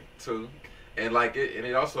point too, and like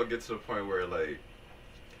it also gets to the point where like,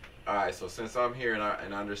 all right, so since I'm here and I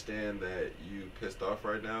understand that you pissed off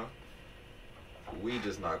right now, we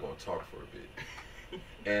just not gonna talk for a bit.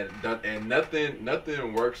 And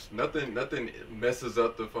nothing works, nothing messes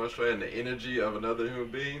up the feng shui and the energy of another human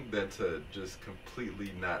being than to just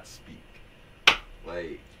completely not speak.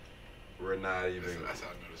 Like, we're not even. That's how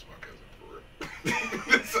I know this is my cousin, for real.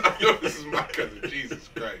 That's how I know this is my cousin. Jesus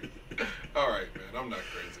Christ. All right, man, I'm not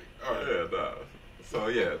crazy. All right. Yeah, nah. So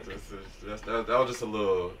yeah, that was just a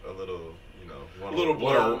little, you know, a little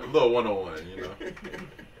blur, a little 101, you know.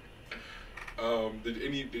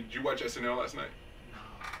 Did you watch SNL last night? No.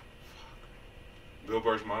 Bill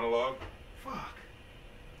Burr's monologue? Fuck.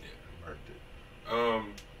 Yeah, marked it.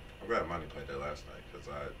 I'm glad Monty played that last night because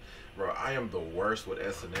I am the worst with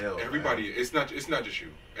SNL. Everybody, man. it's not just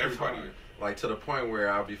you. Everybody. Like, to the point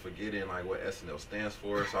where I'll be forgetting like what SNL stands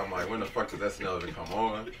for. So I'm like, when the fuck does SNL even come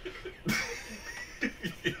on?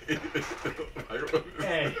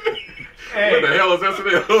 Hey. What the hell is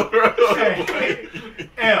SNL? Hey.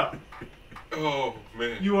 L. Oh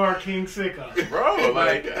man. You are King Sicko. Bro,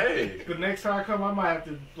 like, hey. The next time I come, I might have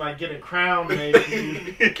to like get a crown made for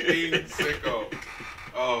you. King Sicko.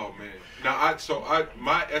 Oh man. Now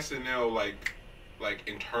my SNL like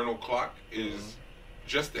internal clock is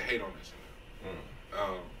just to hate on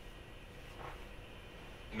SNL.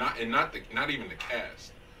 Not even the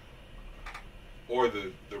cast or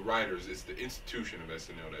the writers. It's the institution of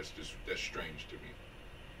SNL that's strange to me.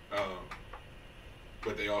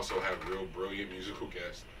 But they also have real brilliant musical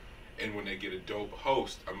guests, and when they get a dope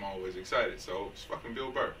host, I'm always excited. So it's fucking Bill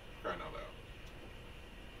Burr, crying out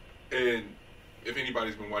loud. And if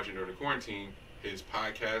anybody's been watching during the quarantine, his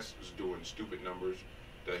podcast was doing stupid numbers.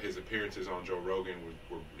 His appearances on Joe Rogan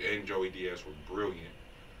and Joey Diaz were brilliant.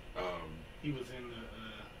 He was in the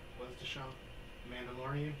what's the show,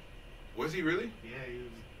 Mandalorian. Was he really? Yeah,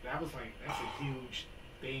 that's a huge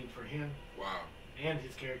thing for him. Wow. And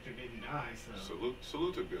his character didn't die, so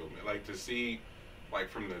salute to Bill, man. Like to see,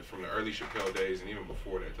 like from the early Chappelle days and even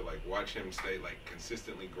before that, to like watch him stay like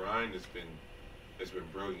consistently grind, it's been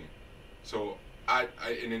brilliant. So I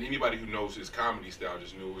and then anybody who knows his comedy style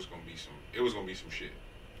just knew it was gonna be some shit.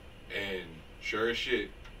 And sure as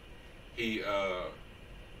shit, he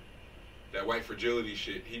that white fragility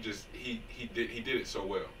shit, he did it so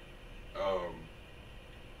well.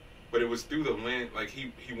 But it was through the lens, like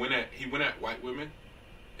he went at white women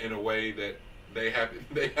in a way that they haven't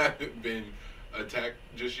been attacked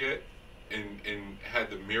just yet, and had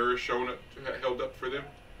the mirror held up for them.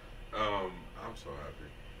 I'm so happy.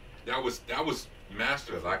 That was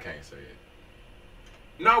masterful. Because I can't say it.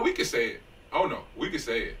 No, we can say it. Oh no, we can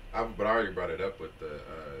say it. But I already brought it up with the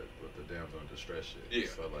damsel in distress shit. Yeah.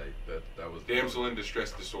 So like that was damsel in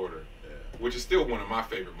distress disorder. Yeah. Which is still one of my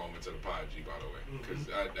favorite moments of the pod, G, by the way, because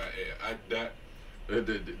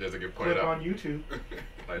does it get put pointed it out on YouTube.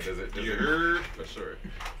 Like does it? You heard? For sure.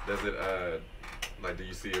 Does it? Like, do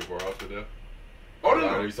you see it more often though? Oh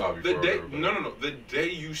no, you saw it the before, day, but- no. The day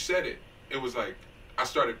you said it, it was like I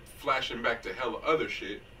started flashing back to hella other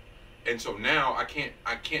shit, and so now I can't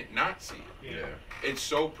not see it. Yeah. It's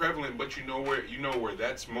so prevalent, but you know where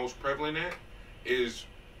that's most prevalent at is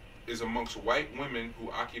amongst white women who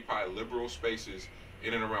occupy liberal spaces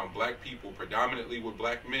in and around black people, predominantly with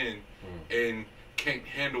black men, and can't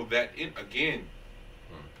handle that again.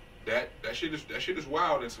 That shit is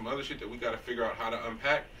wild, and some other shit that we got to figure out how to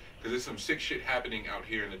unpack, because there's some sick shit happening out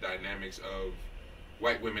here in the dynamics of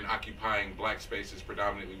white women occupying black spaces,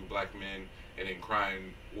 predominantly with black men, and then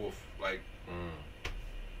crying wolf like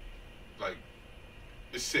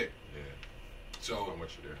it's sick. Yeah. So I'm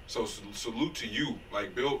with you there. So salute to you,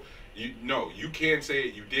 like Bill. You can say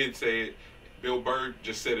it. You did say it. Bill Burr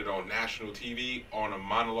just said it on national TV on a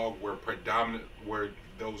monologue where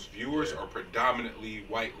those viewers are predominantly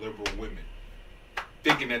white liberal women,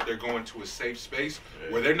 thinking that they're going to a safe space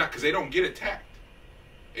where they're not, because they don't get attacked.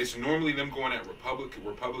 It's normally them going at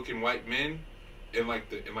Republican white men, and like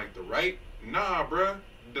the right. Nah, bruh,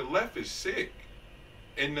 the left is sick,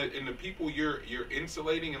 and the people you're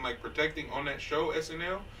insulating and like protecting on that show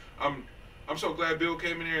SNL. I'm so glad Bill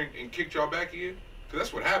came in there and kicked y'all back in, because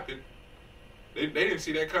that's what happened. They didn't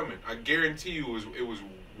see that coming. I guarantee you it was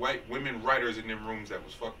white women writers in them rooms that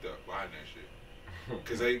was fucked up behind that shit.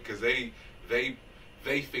 Because they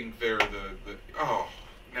think they're the oh,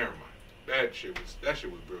 never mind. That shit was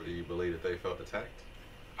brilliant. Do you believe that they felt attacked?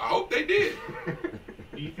 I hope they did.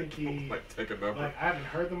 Do you think he like take a number? like I haven't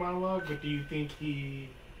heard the monologue, but do you think they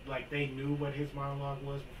knew what his monologue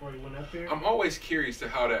was before he went up there? I'm always curious to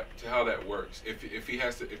how that works. If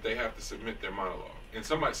they have to submit their monologue, and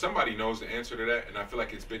somebody knows the answer to that, and I feel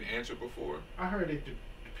like it's been answered before. I heard it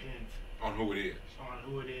depends on who it is.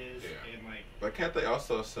 And like. But can't they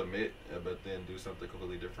also submit, but then do something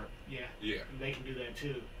completely different? Yeah. They can do that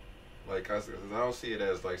too. Like, cause I don't see it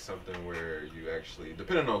as like something where you actually,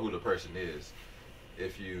 depending on who the person is,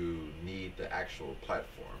 if you need the actual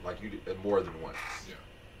platform, like you do more than once. Yeah.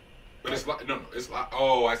 But it's like it's like,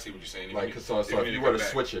 oh, I see what you're saying. Like, so if you were to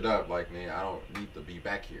switch it up, like, man, I don't need to be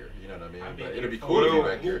back here. You know what I mean? But it'd be cool to be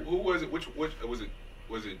back here. Who was it? Which was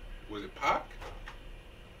it? Pac?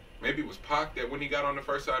 Maybe it was Pac that when he got on the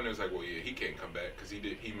first time, it was like, well, yeah, he can't come back because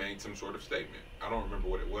he made some sort of statement. I don't remember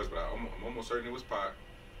what it was, but I'm almost certain it was Pac.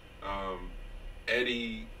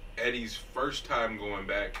 Eddie's first time going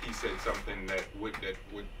back, he said something that would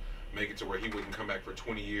make it to where he wouldn't come back for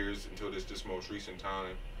 20 years until this most recent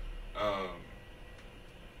time.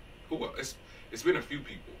 Who else? It's been a few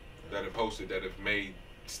people that have posted that have made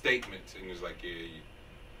statements and it's like, yeah,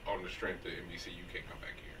 on the strength of NBC, you can't come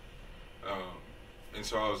back here. And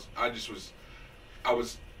so I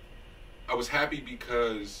was happy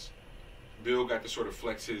because Bill got to sort of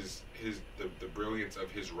flex the brilliance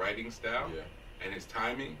of his writing style and his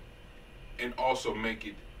timing, and also make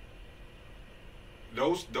it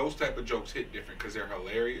those type of jokes hit different because they're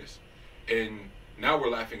hilarious, and now we're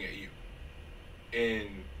laughing at you,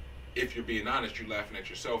 and if you're being honest, you're laughing at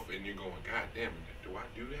yourself, and you're going, God damn, do I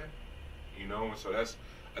do that? You know, and so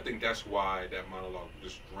I think that's why that monologue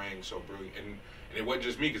just rang so brilliant, and it wasn't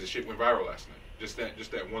just me because the shit went viral last night. Just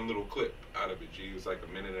that one little clip out of it. G, it was like a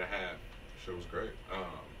minute and a half. Shit was great.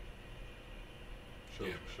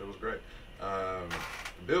 Shit was great.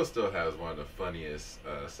 Bill still has one of the funniest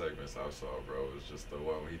segments I saw, bro. It was just the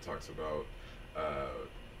one where he talks about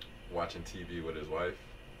watching TV with his wife,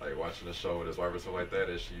 like watching a show with his wife or something like that,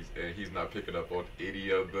 and he's not picking up on any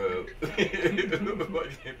of the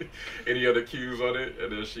like, any other cues on it,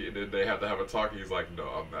 and then they have to have a talk. He's like, no,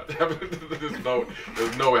 I'm not.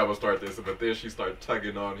 there's no way I'm gonna start this. But then she starts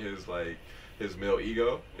tugging on his male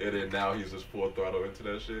ego, and then now he's just full throttle into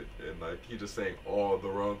that shit, and like he's just saying all the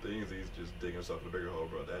wrong things. He's just digging himself in a bigger hole,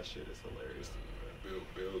 bro. That shit is hilarious to me, man.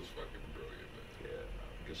 Bill's fucking brilliant, man. Yeah, no,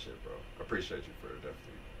 good shit, bro. I appreciate you for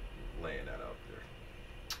definitely laying that out there.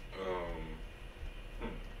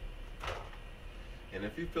 And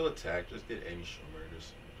if you feel attacked, just get Amy Schumer and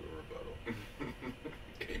just do a rebuttal.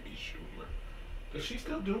 Amy Schumer. Is she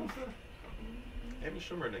still doing stuff? Amy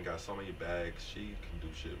Schumer then got so many bags, she can do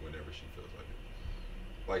shit whenever she feels like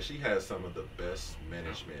it. Like, she has some of the best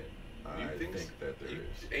management I think that there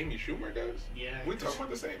is. Amy Schumer does? Yeah. We talking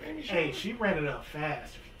about the same Amy Schumer? Hey, she ran it up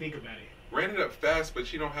fast, if you think about it. Ran it up fast, but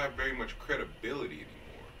she don't have very much credibility anymore.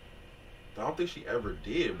 I don't think she ever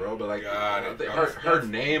did, bro. But like, God, her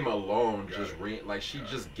name alone God, just like she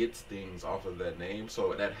just gets things off of that name.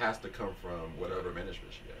 So that has to come from whatever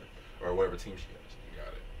management she has or whatever team she has.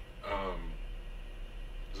 Got it.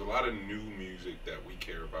 There's a lot of new music that we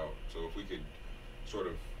care about. So if we could sort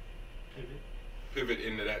of pivot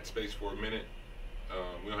into that space for a minute,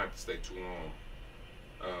 we don't have to stay too long.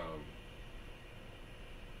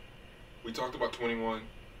 We talked about 21.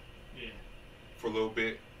 Yeah. For a little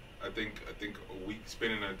bit. I think a week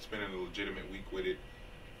spending a legitimate week with it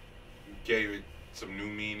gave it some new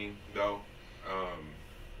meaning though.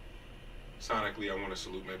 Sonically, I want to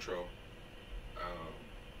salute Metro.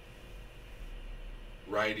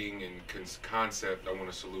 Writing and concept, I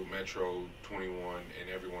want to salute Metro, 21, and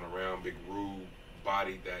everyone around. Big Rube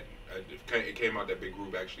bodied that. It came out that Big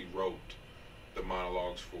Rube actually wrote the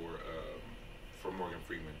monologues for Morgan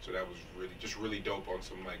Freeman. So that was really dope on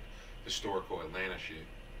some like historical Atlanta shit.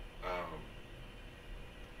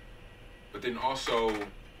 But then also,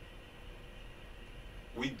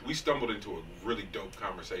 we stumbled into a really dope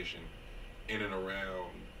conversation in and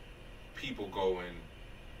around people going,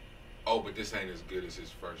 oh, but this ain't as good as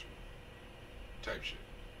his first one, type shit.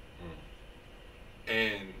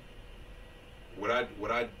 And what I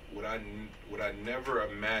never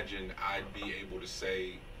imagined I'd be able to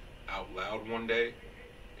say out loud one day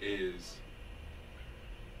is,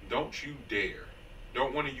 don't you dare.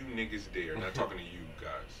 Don't one of you niggas dare, not talking to you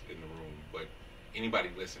guys in the room, but anybody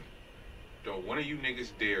listening. Don't one of you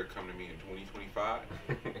niggas dare come to me in 2025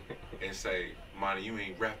 and say, Monty, you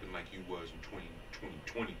ain't rapping like you was in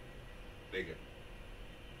 2020. Nigga.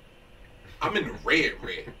 I'm in the red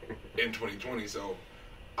in 2020, so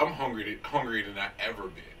I'm hungrier than I ever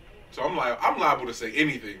been. So I'm liable to say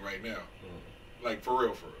anything right now. Like for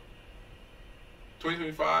real.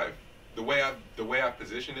 2025, the way I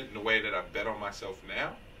position it and the way that I bet on myself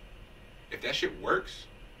now, if that shit works,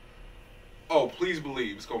 oh, please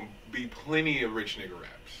believe it's gonna be plenty of rich nigga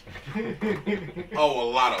raps. Oh, a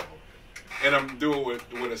lot of them. And I'm doing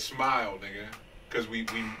with a smile, nigga, because we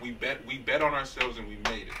bet on ourselves and we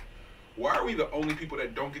made it. Why are we the only people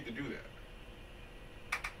that don't get to do that?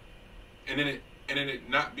 And then it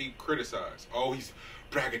not be criticized. Oh, he's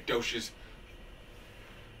braggadocious.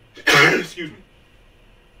 Excuse me.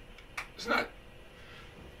 It's not.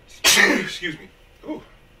 Excuse me. Ooh.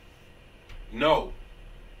 No.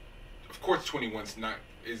 Of course, 21's not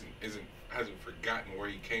hasn't forgotten where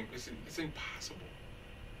he came. It's impossible.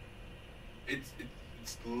 It's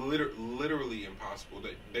literally impossible.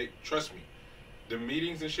 They trust me. The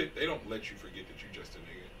meetings and shit, they don't let you forget that you just a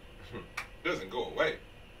nigga. It doesn't go away.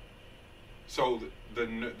 So the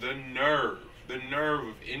nerve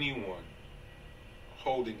of anyone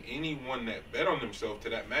holding anyone that bet on themselves to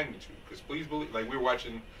that magnitude. Because please believe, like we're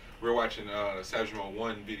watching Savage Mode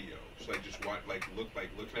 1 videos, like just looking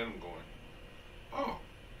at them going, oh,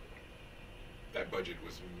 that budget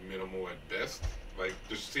was minimal at best. Like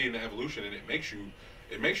just seeing the evolution, and it makes you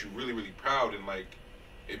really, really proud, and like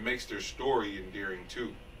it makes their story endearing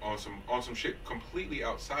too on some shit completely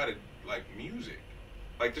outside of like music.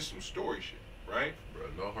 Like just some story shit, right? Bro,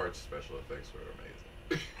 No Heart's special effects were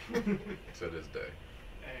amazing to this day.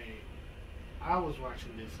 Hey, I was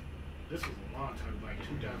watching this. This was a long time, like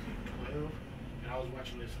 2012, and I was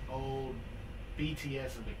watching this old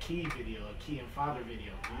BTS of the Key video, a Key and Father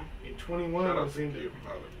video. And 21 Shout out was to in Key the and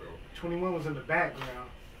Father, bro. 21 was in the background,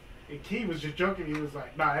 and Key was just joking. He was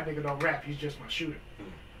like, "Nah, that nigga don't rap. He's just my shooter."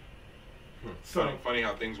 So Funny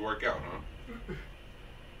how things work out, huh?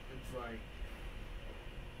 it's like,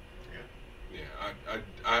 Yeah,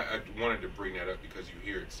 I wanted to bring that up because you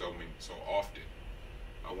hear it so often.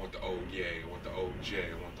 I want the old Ye, I want the old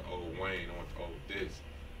J, I want the old Wayne, I want the old this.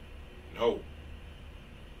 No.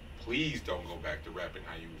 Please don't go back to rapping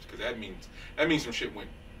how you was, because that means some shit went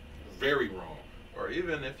very wrong. Or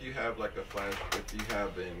even if you have like if you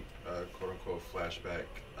have an quote unquote flashback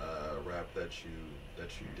rap that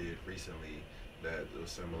you did recently that was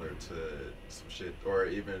similar to some shit, or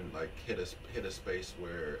even like hit a space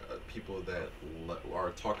where people that are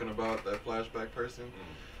talking about that flashback person,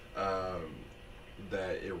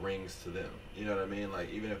 that it rings to them. You know what I mean? Like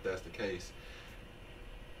even if that's the case,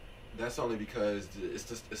 that's only because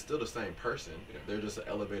it's still the same person. Yeah. They're just an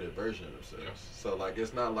elevated version of themselves. Yeah. So like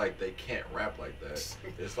it's not like they can't rap like that.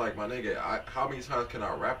 It's like, my nigga, how many times can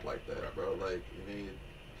I rap like that, bro? Like, I mean,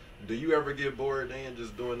 do you ever get bored then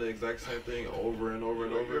just doing the exact same thing over and over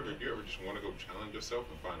and over again? You ever just want to go challenge yourself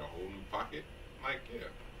and find a whole new pocket? Like,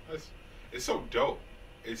 yeah, it's so dope.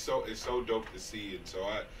 It's so dope to see. And so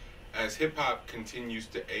as hip hop continues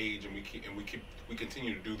to age and we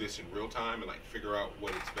continue to do this in real time and like figure out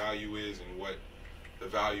what its value is and what the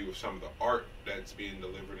value of some of the art that's being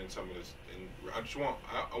delivered in some of this. And I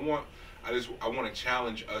want to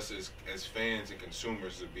challenge us as fans and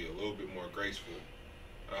consumers to be a little bit more graceful,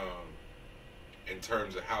 in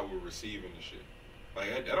terms of how we're receiving the shit.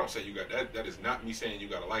 Like I don't say you got that. That is not me saying you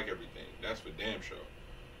gotta like everything. That's for damn sure.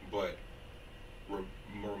 But we're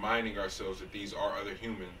reminding ourselves that these are other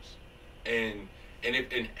humans, and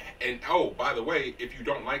oh, by the way, if you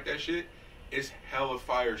don't like that shit, it's hella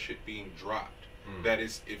fire shit being dropped. That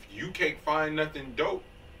is, if you can't find nothing dope,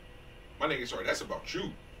 my nigga, sorry, that's about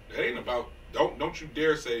you. That ain't about, don't you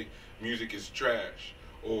dare say music is trash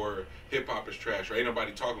or hip hop is trash or ain't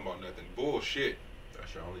nobody talking about nothing. Bullshit.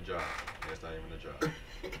 That's your only job. That's not even a job.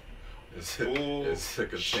 It's to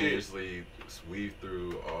continuously weave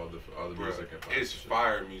through all the music and pop. It's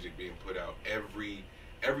fire music being put out every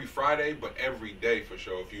Friday, but every day for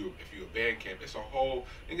sure. If you a Bandcamp, it's a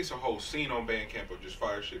whole scene on Bandcamp of just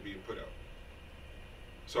fire shit being put out.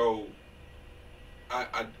 So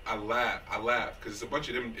I laugh because it's a bunch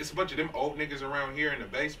of them old niggas around here in the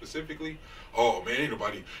Bay specifically. Oh man, ain't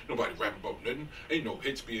nobody rapping about nothing. Ain't no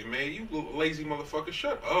hits being made. You little lazy motherfucker,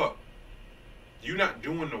 shut up. You not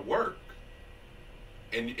doing the work.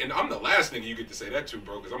 And I'm the last nigga you get to say that to,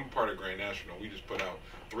 bro, because I'm part of Grand National. We just put out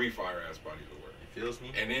 3 fire ass bodies of work. You feels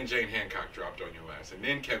me? And then Jane Hancock dropped on your ass, and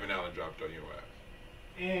then Kevin Allen dropped on your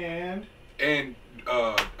ass. And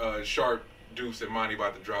Sharp, Deuce, and Monty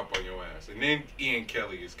about to drop on your ass, and then Ian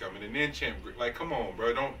Kelly is coming, and then Champ. Like, come on,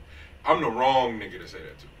 bro, I'm the wrong nigga to say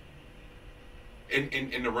that to.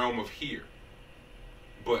 In the realm of here,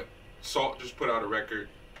 but Salt just put out a record.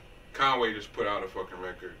 Conway just put out a fucking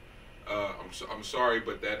record. I'm sorry,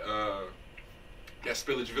 but that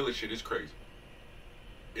Spillage Village shit is crazy.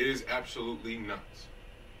 It is absolutely nuts.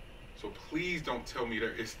 So please don't tell me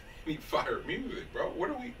there isn't any fire music, bro. What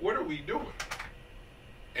are we doing?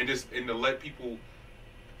 And to let people,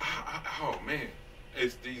 oh man,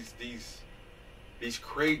 it's these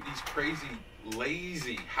crazy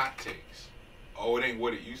lazy hot takes. Oh, it ain't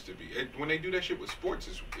what it used to be. When they do that shit with sports,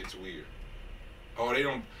 it's weird. Oh, they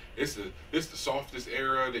don't. It's the softest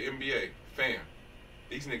era of the NBA. Fam,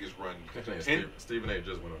 these niggas run. Stephen A.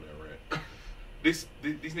 just went on that rant. These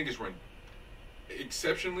niggas run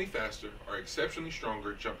exceptionally faster, are exceptionally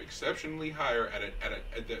stronger, jump exceptionally higher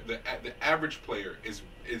the average player is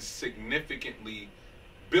significantly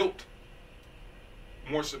built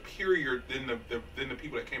more superior than the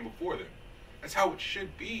people that came before them. That's how it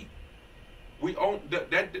should be. We own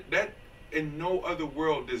that in no other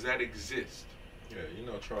world does that exist. Yeah, you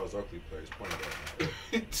know Charles Oakley plays point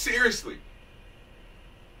guard. Seriously,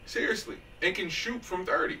 and can shoot from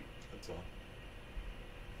 30. That's all.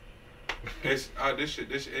 It's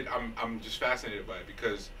I'm just fascinated by it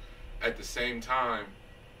because at the same time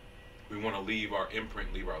we want to leave our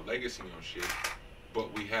imprint, leave our legacy on shit,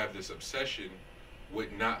 but we have this obsession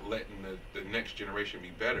with not letting the next generation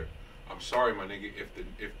be better. I'm sorry, my nigga, if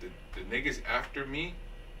the niggas after me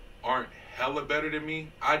aren't hella better than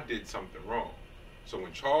me, I did something wrong. So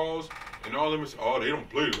when Charles and all them is, oh, they don't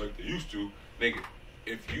play it like they used to, nigga,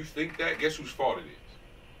 if you think that, guess whose fault it is?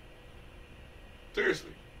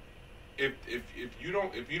 Seriously, if you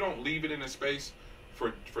don't leave it in a space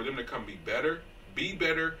for them to come be better,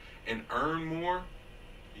 and earn more,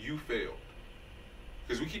 you failed.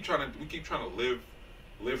 Because we keep trying to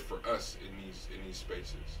live for us in these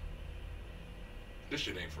spaces. This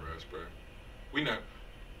shit ain't for us, bro. We're not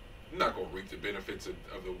gonna reap the benefits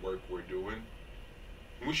of the work we're doing.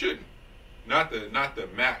 We shouldn't. Not the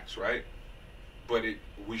max, right? But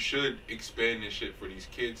we should expand this shit for these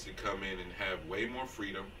kids to come in and have way more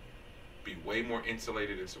freedom, be way more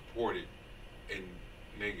insulated and supported, and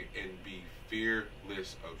be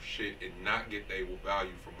fearless of shit and not get their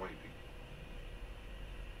value from white people.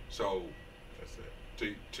 So That's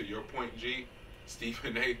it. To your point, G,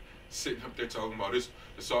 Stephen A. sitting up there talking about this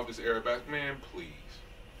the softest era back. Man, please.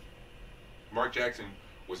 Mark Jackson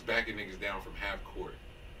was backing niggas down from half court.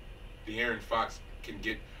 De'Aaron Fox can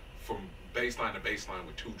get from baseline to baseline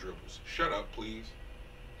with 2 dribbles. Shut up, please.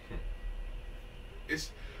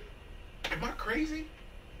 Am I crazy?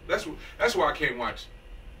 That's why I can't watch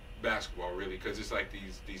basketball really, because it's like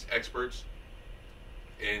these experts,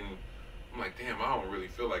 and I'm like, damn, I don't really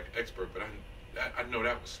feel like an expert, but I know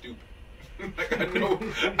that was stupid. Like I know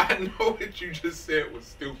what you just said was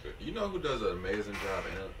stupid. You know who does an amazing job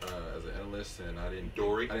as an analyst, and I didn't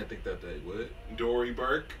think that they would. Dory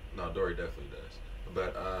Burke. No, Dory definitely does.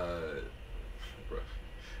 But bro,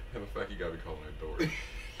 in fact, you gotta be calling her Dory.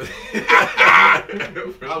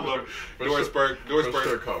 I love Doris Burke. Doris Burke.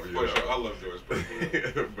 Sure call me, For sure. I love Doris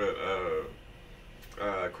Burke.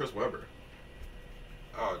 But Chris Webber.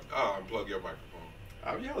 I'll unplug your microphone.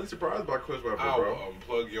 I'm really surprised by Chris Webber, I'll bro.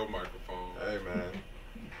 unplug your microphone. Hey man.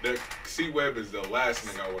 That C Webb is the last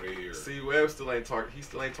thing I want to hear. C Webb still ain't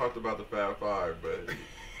talked about the Fab Five, but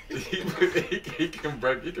he can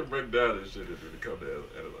break down this shit if it come to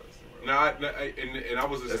analyze. And I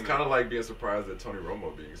was listening. It's kind of like being surprised at Tony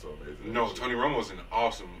Romo being so amazing. No, Tony Romo's an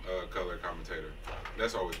awesome color commentator.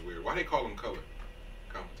 That's always weird. Why they call him color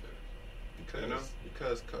commentators?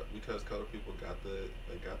 Because color people got the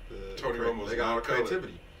Tony Romo's they got not the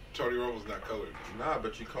creativity. Tony Romo's not colored. Nah,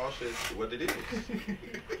 but you call shit what it is.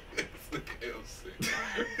 Look at hell sick.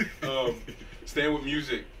 Staying with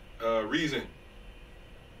music. Reason.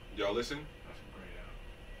 Y'all listen? That's a great album.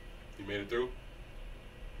 You made it through?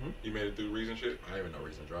 You made it through Reason shit? I didn't even know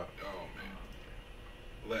Reason dropped. Oh man.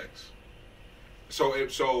 Lex. So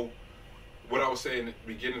what I was saying at the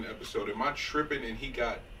beginning of the episode, am I tripping and he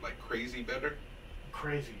got like crazy better?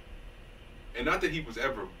 Crazy. And not that he was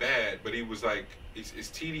ever bad, but he was like, it's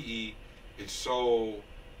TDE, it's soul,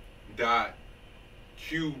 dot,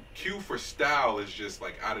 Q for style is just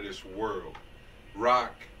like out of this world.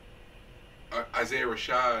 Rock, Isaiah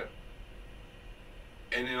Rashad,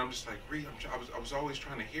 and then I'm just like, I was always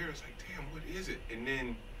trying to hear it. It's like, damn, what is it? And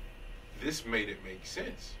then this made it make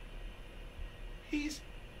sense. It's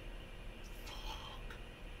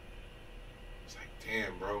like,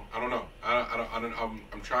 damn, bro. I don't know.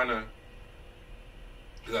 I'm trying to.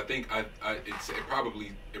 Because I think it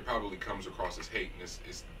probably comes across as hate, and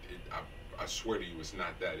I swear to you, it's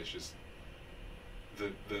not that. It's just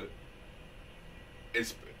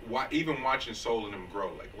it's why even watching Soul and them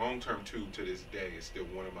grow, like Long Term 2 to this day is still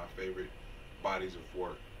one of my favorite bodies of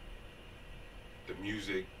work. The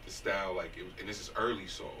music, the style, like and this is early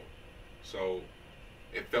Soul, so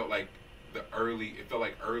it felt like early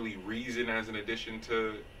Reason as an addition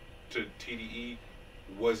to TDE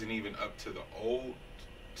wasn't even up to the old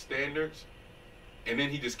standards, and then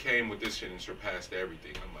he just came with this shit and surpassed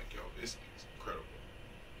everything. I'm like, yo, this is incredible.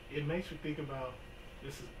 It makes me think about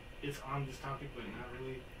it's on this topic, but not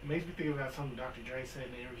really. It makes me think about something Dr. Dre said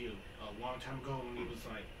in an interview a long time ago when he was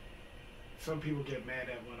like, some people get mad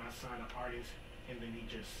at when I sign an artist and then he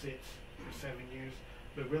just sits for 7 years,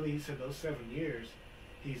 but really he said those 7 years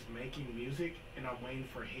he's making music and I'm waiting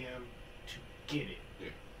for him to get it.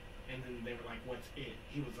 Yeah. And then they were like, what's it?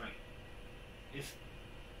 He was like, it's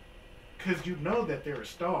because you know that they're a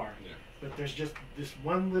star, Yeah. but there's just this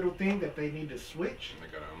one little thing that they need to switch. And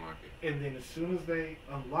they gotta unlock it. And then as soon as they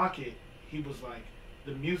unlock it, he was like,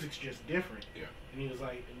 the music's just different. Yeah. And he was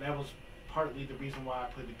like, and that was partly the reason why I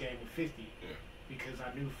played the game with 50. Yeah. Because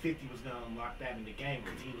I knew 50 was going to unlock that in the game.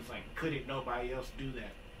 Because he was like, couldn't nobody else do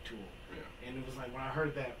that to him? Yeah. And it was like, when I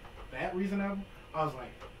heard that Reason album, I was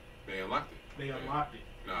like, They unlocked it. they unlocked it.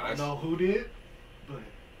 No, I don't know who did, but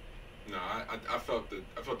no, I felt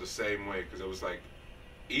the same way, because it was like,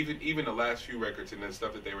 even the last few records and then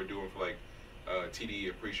stuff that they were doing for like TDE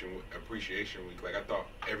Appreciation Week, like I thought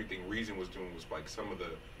everything Reason was doing was like some of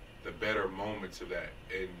the better moments of that,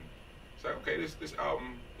 and it's like, okay, this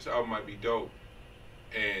album might be dope,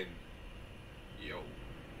 and yo,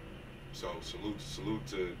 So salute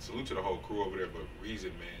to the whole crew over there. But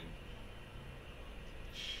Reason, man,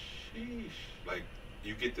 sheesh. Like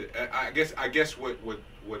you get the. I guess what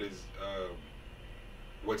is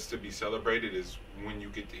what's to be celebrated is when you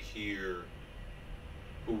get to hear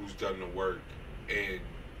who's done the work, and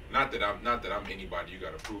not that I'm anybody you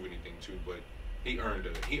got to prove anything to, but he earned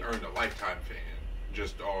a lifetime fan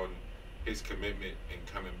just on his commitment and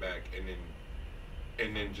coming back, and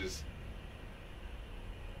then just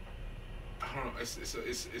I don't know.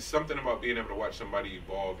 It's something about being able to watch somebody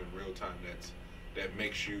evolve in real time that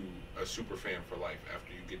makes you a super fan for life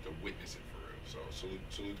after you get to witness it for real. So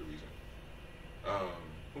salute the Reason.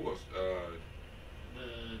 Who else? The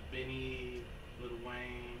Benny, Lil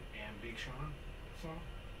Wayne, and Big Sean song.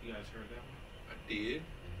 You guys heard that one? I did.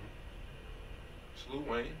 Salute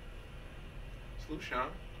Wayne. Salute Sean.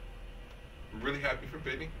 I'm really happy for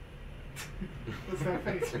Benny. What's that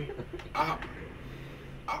face mean? I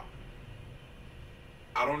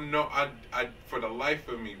don't know. I for the life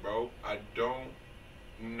of me, bro, I don't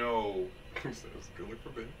know It's good look for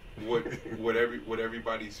Benny. what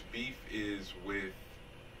everybody's beef is with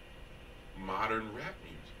modern rap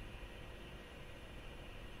music.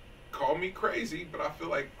 Call me crazy, but I feel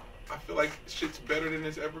like shit's better than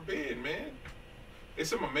it's ever been, man. It's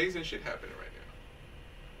some amazing shit happening right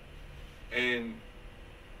now. And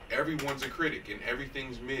everyone's a critic and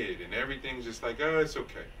everything's mid and everything's just like, oh, it's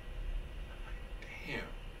okay.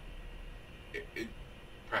 Damn.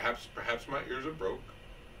 Perhaps my ears are broke.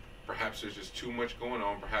 Perhaps there's just too much going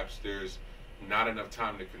on. Perhaps there's not enough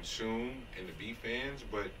time to consume and to be fans.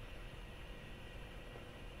 But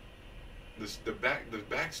the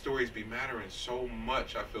backstories be mattering so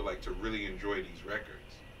much. I feel like to really enjoy these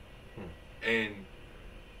records, and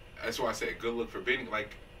that's why I say good look for Benny.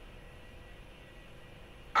 Like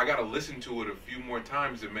I gotta listen to it a few more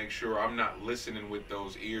times to make sure I'm not listening with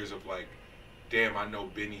those ears of like, damn, I know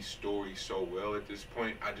Benny's story so well at this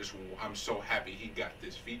point. I'm so happy he got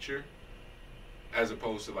this feature, as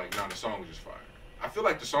opposed to like, nah, the song is just fire. I feel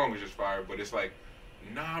like the song is just fire, but it's like,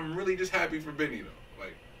 nah, I'm really just happy for Benny though.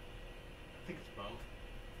 Like, I think it's both.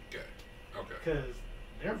 Okay. Because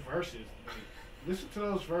their verses, like, listen to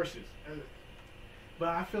those verses. But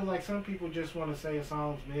I feel like some people just want to say a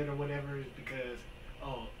song's mid or whatever is because,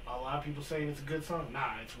 oh, a lot of people saying it's a good song.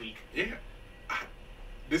 Nah, it's weak. Yeah.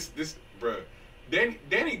 This, bruh.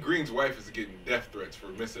 Danny Green's wife is getting death threats for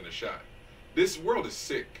missing a shot. This world is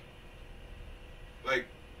sick. Like,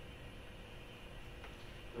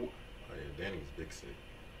 oh yeah, Danny's big sick.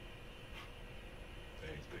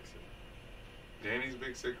 Danny's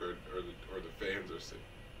big sick, or the fans are sick.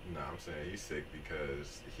 Nah, I'm saying he's sick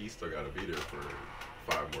because he still got to be there for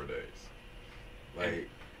 5 more days. Like,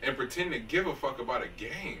 and pretend to give a fuck about a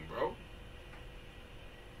game, bro.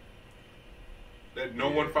 That no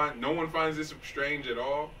one finds this strange at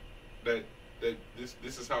all. That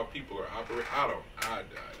this is how people are operating.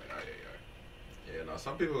 Yeah, now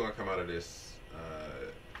some people are gonna come out of this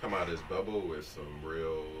bubble with some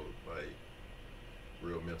real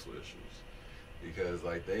mental issues, because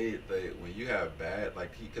like they when you have bad,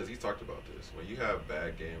 like because he talked about this, when you have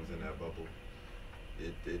bad games in that bubble,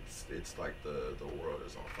 it's like the world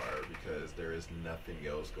is on fire because there is nothing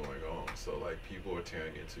else going on. So like people are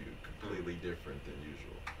tearing into you completely different than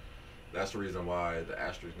usual. That's the reason why the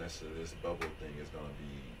asterisk next to this bubble thing is gonna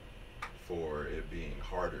be for it being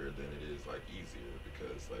harder than it is like easier,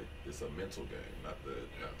 because like it's a mental game, not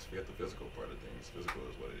forget the physical part of things. Physical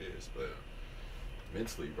is what it is, but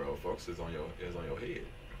mentally, bro, folks, is on your head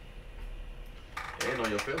and on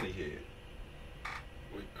your family head.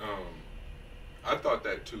 I thought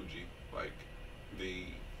that too, G. Like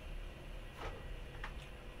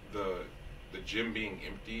the gym being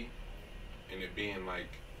empty and it being like,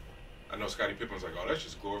 I know Scottie Pippen's like, oh, that's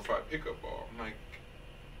just glorified pickup ball. I'm like,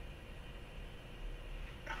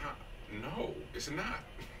 no, it's not.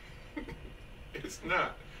 It's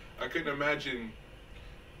not. I couldn't imagine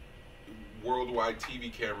worldwide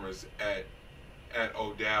TV cameras at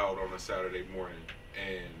O'Dowd on a Saturday morning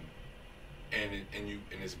and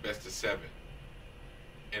it's best of 7.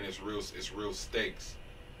 And it's real stakes.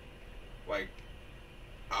 Like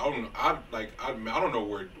I don't know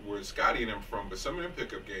where Scotty and them from, but some of them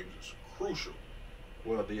pickup games is crucial.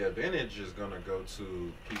 Well, the advantage is gonna go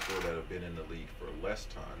to people that have been in the league for less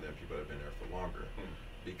time than people that have been there for longer,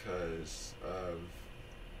 because of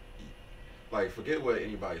like, forget what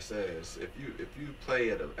anybody says. If you play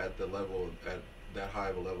at that high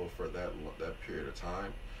of a level for that period of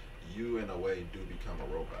time, you in a way do become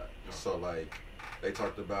a robot. So like they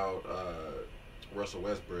talked about Russell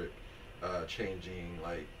Westbrook changing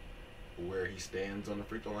like where he stands on the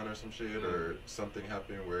free throw line or some shit, or something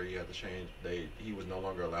happened where he had to change. He was no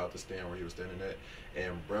longer allowed to stand where he was standing at,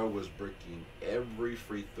 and bro was bricking every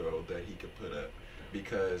free throw that he could put up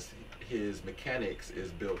because his mechanics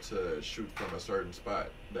is built to shoot from a certain spot.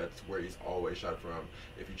 That's where he's always shot from.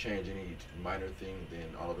 If you change any minor thing,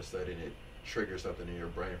 then all of a sudden it triggers something in your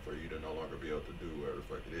brain for you to no longer be able to do whatever the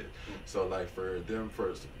fuck it is. So like for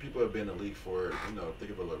people have been in the league for, think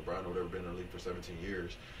of a LeBron or whatever, been in the league for 17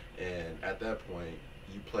 years, and at that point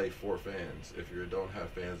you play for fans. If you don't have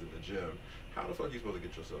fans in the gym, how the fuck are you supposed to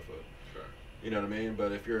get yourself up? Sure. You know what I mean?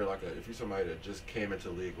 But if you're somebody that just came into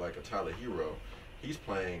the league like a Tyler Hero, he's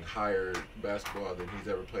playing higher basketball than he's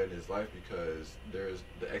ever played in his life because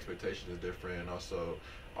the expectation is different, and also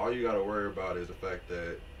all you got to worry about is the fact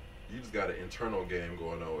that you just got an internal game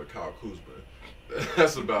going on with Kyle Kuzma.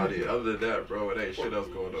 That's about it. Other than that, bro, it ain't shit else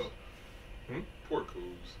going on. Poor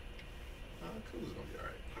Kuz. Kuz is gonna be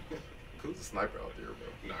alright. Kuz is a sniper out there, bro.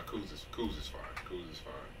 Nah, Kuz is fine. Kuz is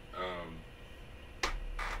fine.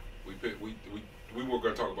 We were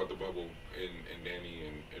gonna talk about the bubble and Danny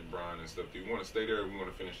and Brian and stuff. Do you want to stay there, or we want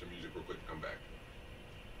to finish the music real quick and come back?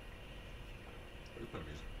 We play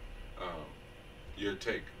music. Your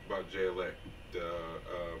take about JLX,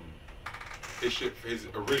 his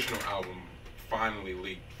original album finally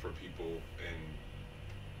leaked for people, and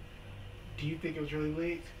do you think it was really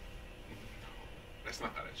leaked? No, that's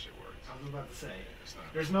not how that shit works. I was about to say, it's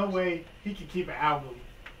not. There's no way he could keep an album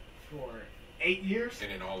for 8 years,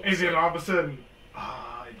 and then all of a sudden,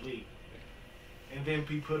 it leaked, and then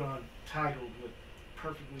be put on Titled with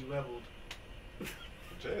perfectly leveled.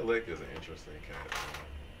 JLX is an interesting cat.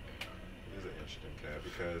 He's an interesting cat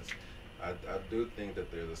because I do think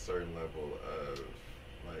that there's a certain level of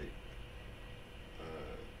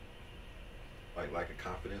like a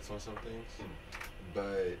confidence on some things,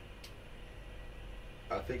 but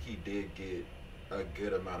I think he did get a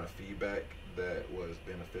good amount of feedback that was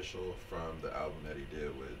beneficial from the album that he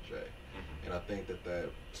did with Jay, and I think that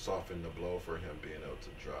softened the blow for him being able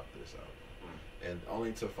to drop this album. And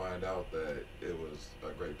only to find out that it was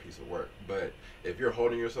a great piece of work. But if you're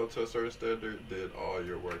holding yourself to a certain standard, then all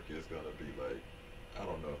your work is gonna be like, I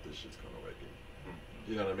don't know if this shit's gonna make it.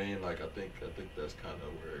 You know what I mean? Like I think that's kind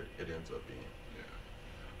of where it ends up being.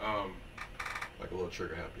 Yeah. Like a little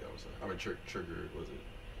trigger happy, I would say. I mean, trigger was it?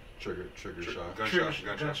 Trigger shot.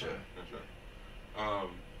 Gunshot.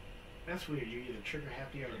 That's weird. You're either trigger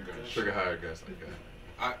happy or you're gunshot. Trigger higher guess like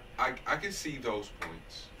that. I can see those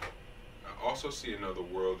points. I also see another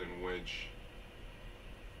world in which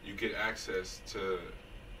you get access to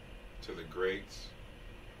the greats,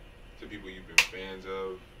 to people you've been fans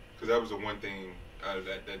of. Because that was the one thing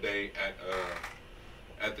that day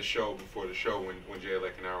at the show, before the show, when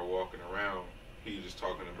JLX and I were walking around, he was just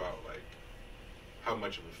talking about like how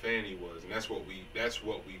much of a fan he was, and that's what we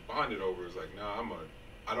bonded over. Is like, nah,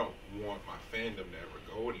 I don't want my fandom to ever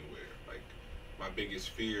go anywhere. Like, my biggest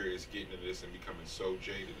fear is getting to this and becoming so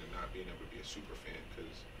jaded and not being able to be a super fan,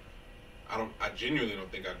 because I genuinely don't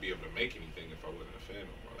think I'd be able to make anything if I wasn't a fan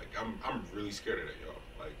no more. Like, I'm really scared of that, y'all.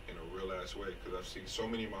 Like, in a real ass way, because I've seen so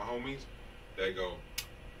many of my homies that go,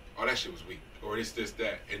 oh, that shit was weak, or this,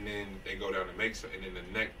 that, and then they go down and make something, and then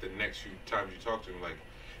the next few times you talk to them, like,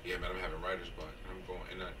 yeah, man, I'm having writer's block, and I'm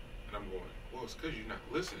going, well, it's because you're not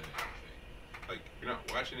listening to anything. Like, you're not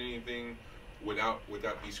watching anything without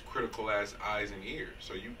these critical ass eyes and ears.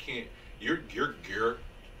 So you can't. You're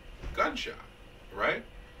gunshot, right?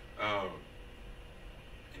 And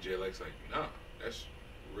JLX like, nah, that's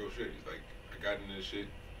real shit. He's like, I got into this shit,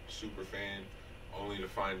 super fan, only to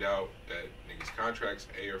find out that niggas' contracts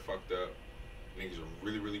are fucked up, niggas are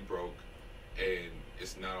really, really broke, and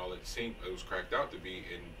it's not all it seemed. It was cracked out to be.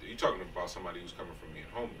 And you're talking about somebody who's coming from being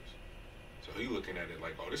homeless. So he looking at it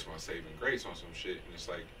like, oh, this is my saving grace on some shit, and it's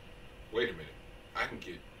like, wait a minute, I can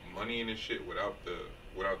get money in this shit without the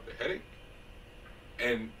headache,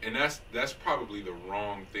 and that's probably the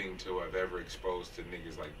wrong thing to have ever exposed to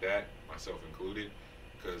niggas like that, myself included,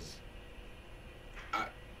 because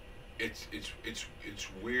it's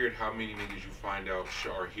weird how many niggas you find out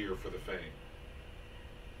are here for the fame,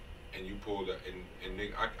 and you pulled up, and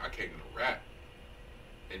nigga, I came to rap,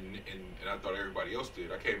 and I thought everybody else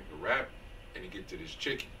did. I came to rap, and you get to this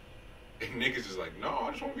chicken. And niggas is like, no,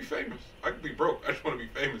 I just want to be famous. I can be broke. I just want to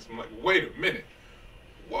be famous. I'm like, wait a minute.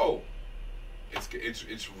 Whoa.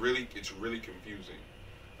 It's really confusing.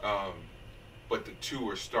 But the two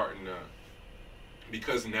are starting to,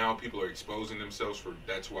 because now people are exposing themselves for,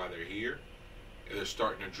 that's why they're here. And they're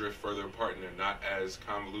starting to drift further apart, and they're not as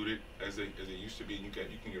convoluted as they used to be. And you can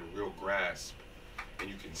get a real grasp, and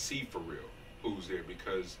you can see for real who's there.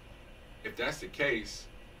 Because if that's the case,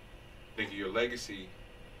 think of your legacy,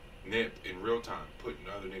 nip in real time, putting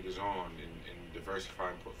other niggas on and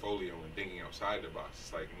diversifying portfolio and thinking outside the box.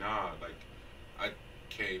 It's like, nah, like, I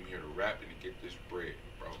came here to rap and to get this bread,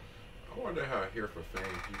 bro. I wonder how Here for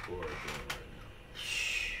Fame people are doing right now.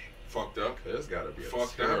 Fucked up. It's got to be a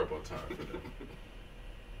Fucked terrible up. time for them.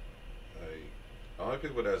 Like, the only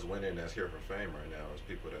people that's winning that's Here for Fame right now is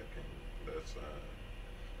people that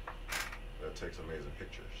takes amazing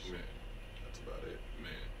pictures. Man, That's about it.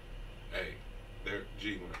 man. Hey,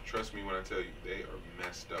 trust me when I tell you, they are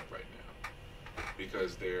messed up right now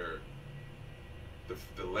because they're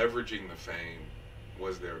the leveraging the fame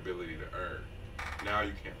was their ability to earn. Now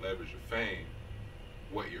you can't leverage the fame.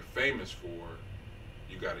 What you're famous for,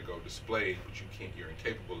 you got to go display, but you can't. You're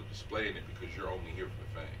incapable of displaying it because you're only here for the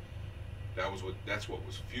fame. That's what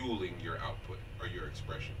was fueling your output or your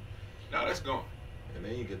expression. Now that's gone. And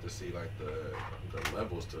then you get to see like the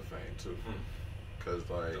levels to fame too. Cause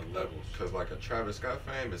like The levels. Cause like a Travis Scott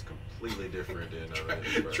fame is completely different than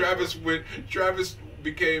Travis went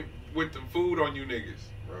to food on you niggas.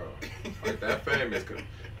 Bro, like that fame is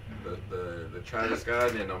the Travis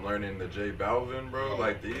Scott, and I'm learning the J Balvin, bro.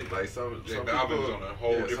 Like some J some Balvin's people, on a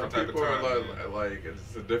whole different type of people time. are like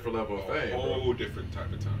it's a different level of fame, A whole different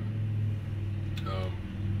type of time.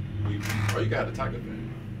 Or you got a Tiger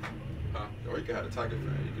fame. Huh? Or you got a Tiger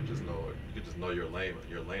fame. You could just know your lane of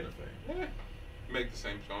fame. Yeah. Make the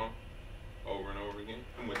same song over and over again.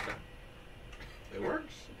 I'm with that. It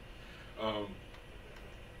works.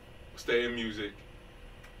 Stay in music.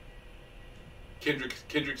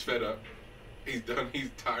 Kendrick's fed up. He's done. He's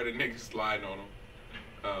tired of niggas sliding on him.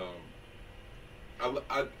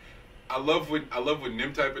 I love when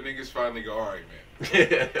them type of niggas finally go, all right,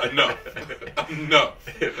 man, enough,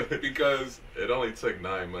 because it only took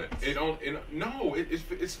 9 months.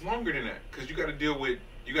 It's longer than that because you got to deal with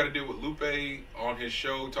Lupe on his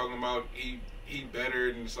show talking about he better,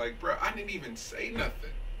 and it's like, bro, I didn't even say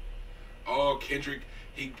nothing. Oh, Kendrick,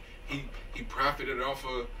 he profited off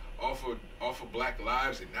of Black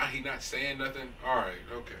lives, and now he not saying nothing. All right,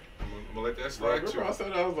 okay, I'm gonna let that slide too. Remember I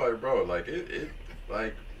said, I was like, bro, like it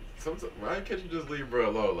like sometimes why can't you just leave bro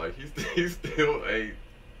alone? Like he's still a.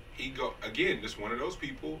 He go again. Just one of those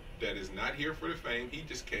people that is not here for the fame. He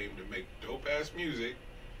just came to make dope ass music,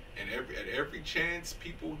 and at every chance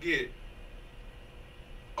people get,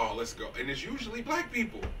 oh, let's go. And it's usually black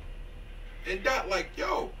people, and not like,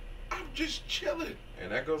 yo, I'm just chilling.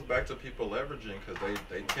 And that goes back to people leveraging, because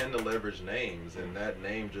they tend to leverage names, and that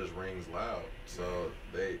name just rings loud. So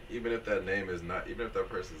even if that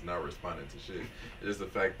person is not responding to shit, it's just the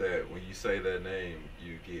fact that when you say that name,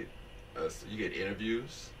 you get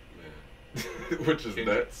interviews, man. Which is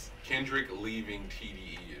nuts. Kendrick leaving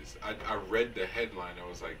TDE is. I read the headline. I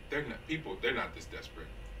was like, they're not this desperate.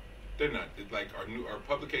 They're not like our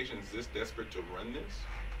publications this desperate to run this.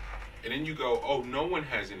 And then you go, oh, no one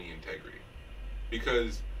has any integrity.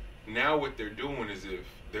 Because now what they're doing is, if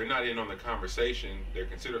they're not in on the conversation, they're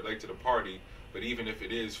considered late to the party. But even if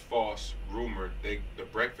it is false rumor, the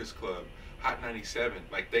Breakfast Club, Hot 97,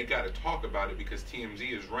 like they got to talk about it because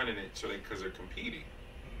TMZ is running it, because they're competing.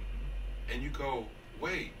 And you go,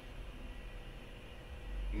 wait,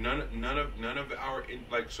 none of our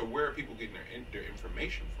so where are people getting their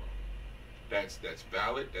information from? That's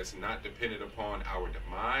valid. That's not dependent upon our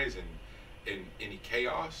demise and any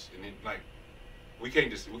chaos. And then we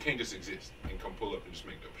can't just exist and come pull up and just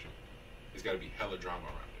make dope shit. It's got to be hella drama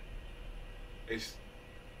around it.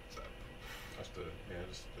 That's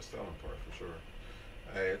the selling part for sure.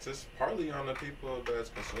 Hey, it's just partly on the people that's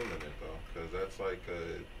consuming it though, because that's like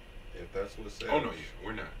if that's what sells. Oh no, yeah,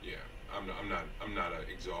 we're not. Yeah, I'm not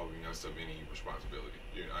absolving us of any responsibility.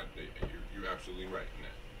 You're absolutely right in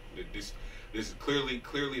that. This is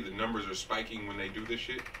clearly the numbers are spiking when they do this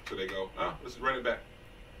shit. So they go, let's run it back.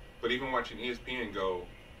 But even watching ESPN go,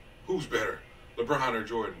 who's better, LeBron or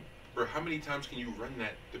Jordan? Bro, how many times can you run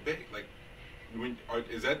that debate? Like,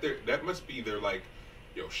 that must be their like,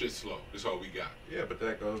 yo, shit's slow. This all we got. Yeah, but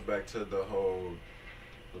that goes back to the whole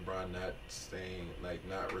LeBron not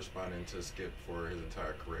responding to Skip for his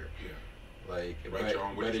entire career. Yeah. Like, right,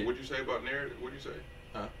 John. What'd you say about narrative? What'd you say?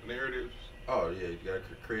 Huh? Narratives. Oh yeah, you gotta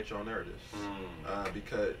create your own narratives.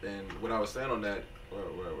 Because, and what I was saying on that,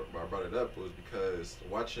 where I brought it up, was because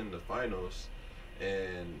watching the finals,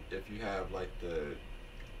 and if you have like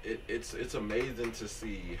it's amazing to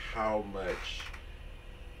see how much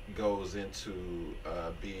goes into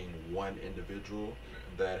being one individual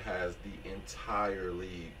that has the entire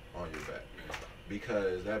league on your back,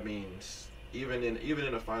 because that means even in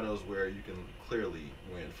the finals where you can clearly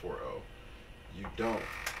win 4-0, you don't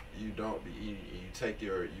you don't you take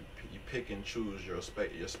you pick and choose your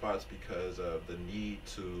spots because of the need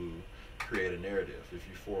to create a narrative. If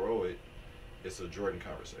you 4-0 it, it's a Jordan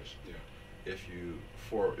conversation. Yeah. If you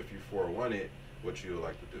 4-1 it, what you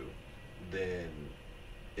like to do, then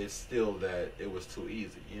it's still that it was too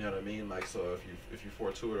easy. You know what I mean? Like, so if you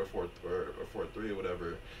 4-2 it or 4-3 or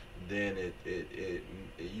whatever, then it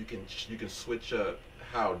you can switch up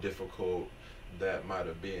how difficult that might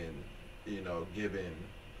have been, you know, given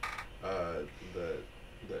the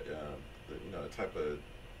you know, the type of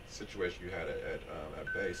situation you had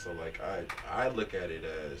at base. So like I look at it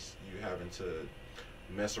as you having to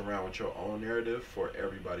mess around with your own narrative for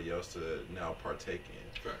everybody else to now partake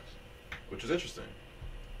in. Facts. Which is interesting.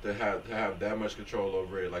 To have that much control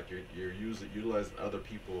over it, like you're utilizing other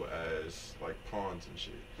people as like pawns and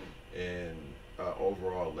shit in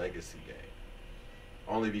overall legacy game.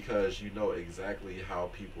 Only because you know exactly how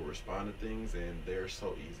people respond to things, and they're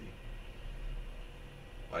so easy.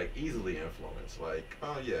 Like easily influenced. Like,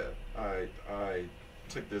 oh yeah, I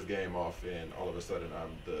took this game off, and all of a sudden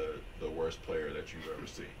I'm the worst player that you've ever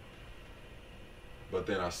seen. But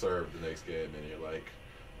then I served the next game, and you're like,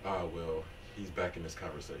 oh well, he's back in this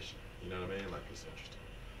conversation. You know what I mean? Like, it's interesting.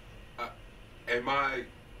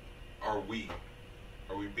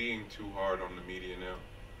 Are we being too hard on the media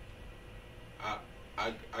now?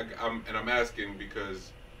 I'm asking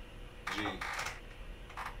because, gee,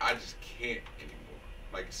 I just can't anymore.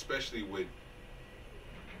 Like, especially with,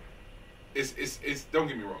 it's don't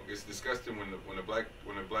get me wrong, it's disgusting when the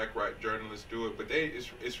black right journalists do it, but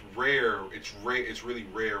it's rare. It's really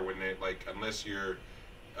rare when they, like, unless you're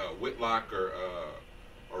Whitlock or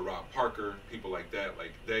Rob Parker, people like that,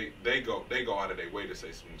 like they go out of their way to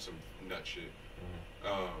say some nut shit.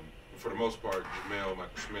 Mm-hmm. For the most part, Jamel,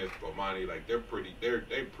 Michael Smith, Bomani, like they're pretty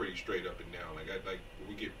straight up and down. Like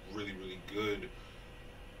we get really good,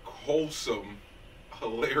 wholesome,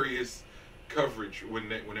 hilarious coverage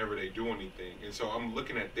whenever they do anything. And so I'm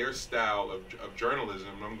looking at their style of journalism,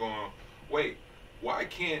 and I'm going, wait, why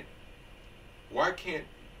can't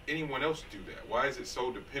anyone else do that? Why is it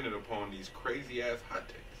so dependent upon these crazy ass hot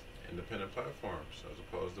takes? Independent platforms as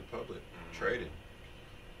opposed to public trading.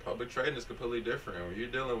 Public trading is completely different. When you're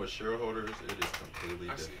dealing with shareholders, it is completely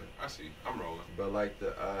different. I see. I'm rolling. But like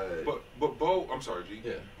the But Bo, I'm sorry, G.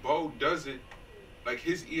 Yeah. Bo does it, like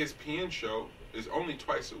his ESPN show is only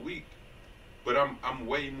twice a week, but I'm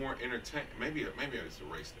way more entertained. Maybe it's a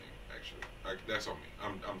race thing actually. Like, that's on me.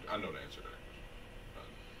 I know the answer to that.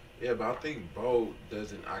 Yeah, but I think Bo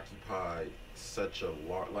doesn't occupy such a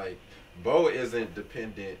large, like, Bo isn't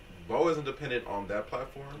dependent on that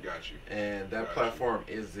platform. Got you. And that platform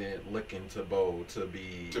isn't looking to Bo to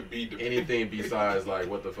be anything besides like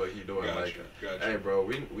what the fuck he doing. Got like, you. Hey, bro,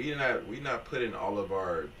 we not putting all of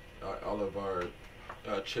our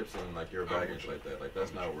chips in like your baggage like that. Like,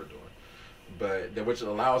 that's not what we're doing. But which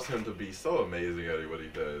allows him to be so amazing at what he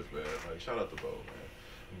does, man. Like, shout out to Bo, man.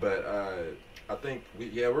 But I think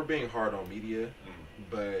we're being hard on media,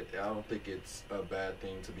 but I don't think it's a bad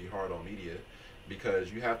thing to be hard on media,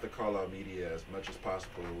 because you have to call out media as much as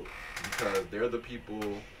possible, because they're the people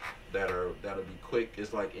that'll be quick.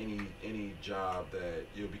 It's like any job that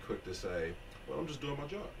you'll be quick to say, well, I'm just doing my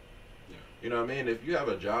job. Yeah. You know what I mean? If you have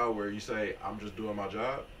a job where you say, I'm just doing my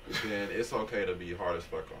job, then it's okay to be hard as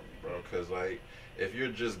fuck on me, bro. Because like, if you're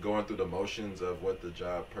just going through the motions of what the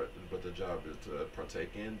job is to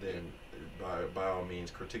partake in, then by all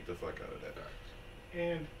means critique the fuck out of that.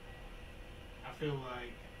 And I feel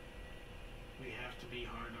like we have to be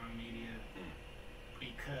hard on media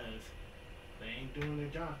because they ain't doing their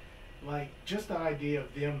job. Like, just the idea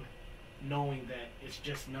of them knowing that it's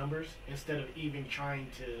just numbers instead of even trying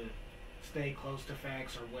to stay close to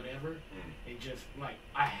facts or whatever, and just like,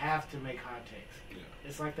 I have to make hot takes. Yeah.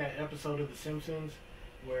 It's like that episode of The Simpsons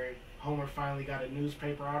where Homer finally got a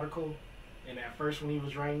newspaper article, and at first when he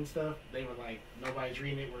was writing stuff, they were like, nobody's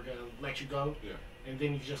reading it, we're gonna let you go. Yeah. And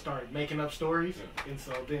then he just started making up stories, and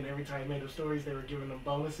so then every time he made up stories, they were giving them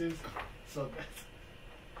bonuses. So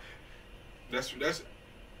that's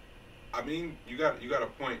I mean, you got a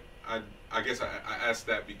point. I guess I asked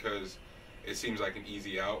that because it seems like an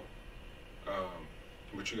easy out.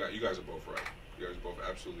 But you guys are both right. You guys are both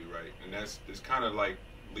absolutely right, and that's kind of like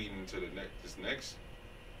leading to this next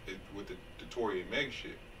with the Tory and Meg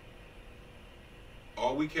shit.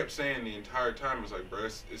 All we kept saying the entire time was like, bro,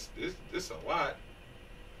 this a lot.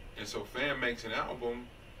 And so Fam makes an album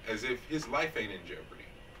as if his life ain't in jeopardy.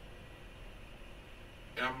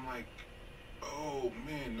 And I'm like, oh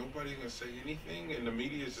man, nobody's gonna say anything, and the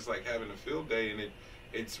media is just like having a field day, and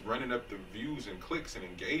it's running up the views and clicks and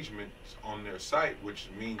engagements on their site, which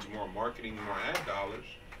means more marketing, more ad dollars.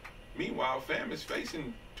 Meanwhile, fam is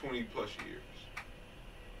facing 20 plus years.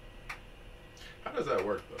 How does that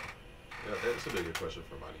work though? Yeah, that's a bigger question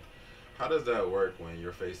for money. How does that work when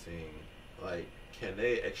you're facing, like, can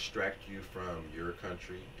they extract you from your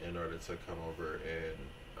country in order to come over and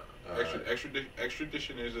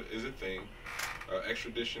extradition is a thing.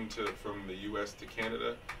 Extradition from the U.S. to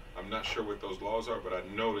Canada. I'm not sure what those laws are, but I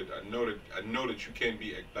know that you can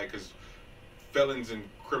be like, because felons and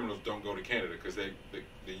criminals don't go to Canada because the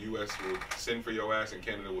U.S. will send for your ass and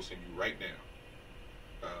Canada will send you right now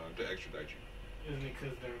to extradite you. Isn't it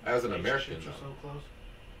because their as an American relationships are so close?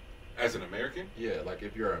 As an American? Yeah, like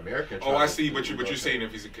if you're an American. Oh, I see. But you're saying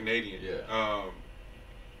if he's a Canadian. Yeah.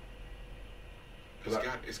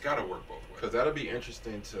 It's got to work both ways. Because that'll be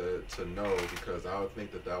interesting to know, because I would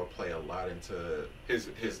think that would play a lot into his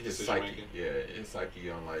psyche. making. Yeah, his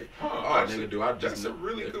psyche on like, nigga, do I just? That's a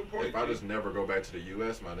really good point. If I just never go back to the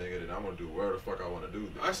U.S., my nigga, then I'm gonna do whatever the fuck I want to do.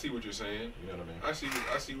 Then. I see what you're saying. You know what I mean?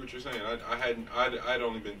 I see what you're saying. I'd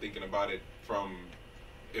only been thinking about it from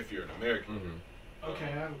if you're an American. Mm-hmm. Okay, I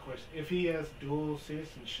have a question. If he has dual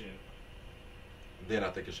citizenship, then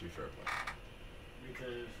I think it should be fair play.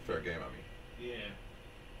 Because fair game, I mean. Yeah.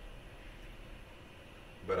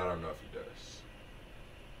 But I don't know if he does.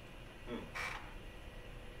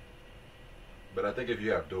 But I think if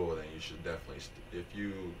you have dual, then you should definitely, if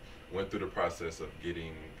you went through the process of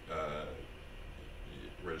getting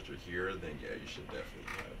registered here, then yeah, you should definitely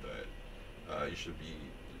have that. You should be,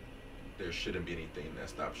 there shouldn't be anything that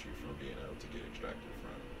stops you from being able to get extracted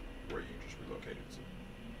from where you just relocated to.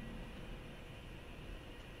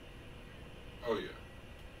 Oh yeah.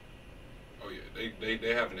 Oh yeah,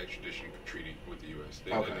 they have an extradition treaty with the U.S.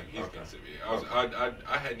 I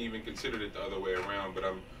hadn't even considered it the other way around, but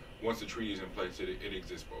once the treaty is in place, it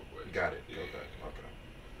exists both ways. Got it. Yeah, okay.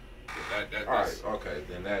 Yeah, all right. Okay.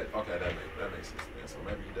 Then that makes sense. Then. So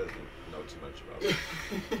maybe he doesn't know too much about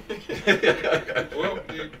it. Well,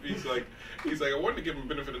 he's like I wanted to give him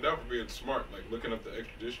benefit of the doubt for being smart, like looking up the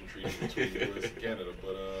extradition treaty between the U.S. and Canada,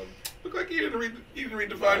 but looked like he didn't read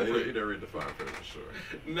the fine print. He didn't read the fine print for sure.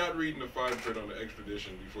 Not reading the fine print on the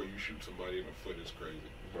extradition before you shoot somebody in the foot is crazy,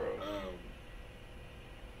 bro.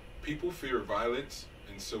 People fear violence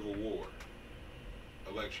and civil war.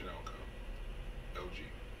 Election outcome. LG.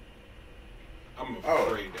 I'm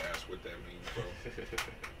afraid to ask what that means, bro.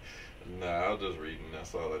 Nah, I was just reading. I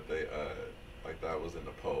saw that they like that was in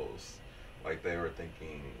the polls. Like they were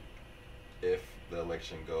thinking, if the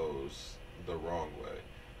election goes the wrong way,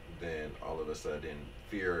 then all of a sudden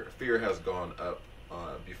fear has gone up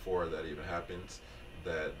before that even happens.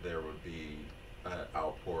 That there would be an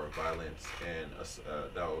outpour of violence, and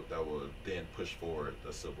that will then push forward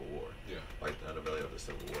the civil war. Yeah. Like the underbelly of the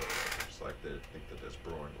civil war. It's like they think that that's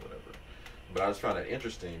brewing or whatever. But I just found it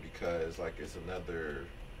interesting because like it's another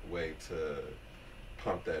way to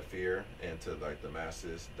pump that fear into like the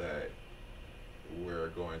masses that we're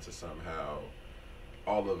going to somehow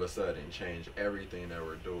all of a sudden change everything that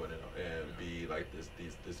we're doing and be like this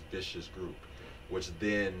vicious group, which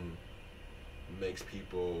then makes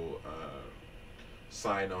people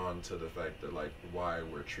sign on to the fact that like why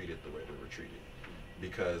we're treated the way that we're treated,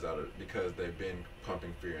 because they've been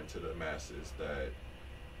pumping fear into the masses that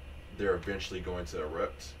they're eventually going to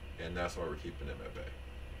erupt, and that's why we're keeping them at bay.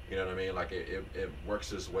 You know what I mean? Like it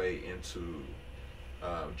works its way into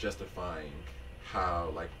justifying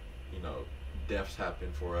how, like, you know, deaths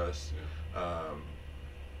happen for us. Yeah.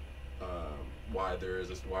 Why there's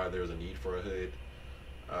a need for a hood.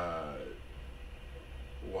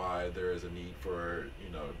 Why there is a need for, you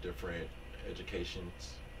know, different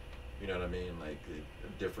educations. You know what I mean? Like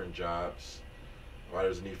different jobs. Why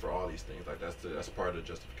there's a need for all these things. Like that's part of the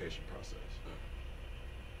justification process.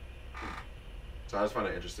 So I just find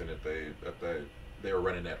it interesting that they were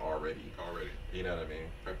running that already. You know what I mean?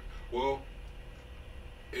 Well,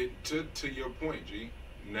 to your point, G.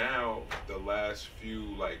 Now the last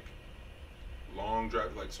few like long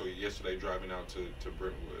drive, like so yesterday driving out to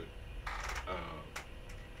Brentwood,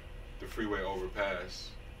 the freeway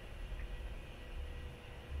overpass.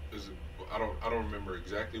 I don't remember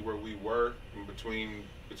exactly where we were in between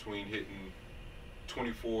hitting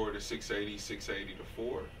 24 to 680, 680 to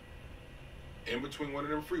 4. In between one of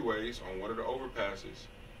them freeways on one of the overpasses,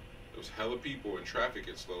 there was hella people and traffic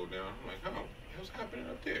had slowed down. I'm like, oh, what the hell's happening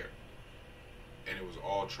up there? And it was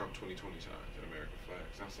all Trump 2020 signs and American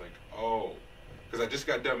flags. And I was like, oh, because I just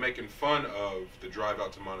got done making fun of the drive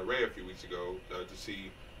out to Monterey a few weeks ago to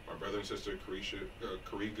see my brother and sister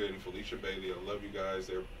Kariga and Felicia Bailey. I love you guys.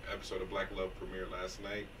 Their episode of Black Love premiered last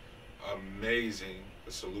night. Amazing.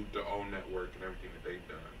 A salute to OWN Network and everything that they've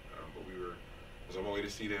done. But I was on my way to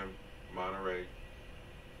see them, Monterey.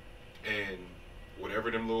 and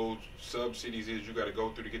whatever them little sub cities is you got to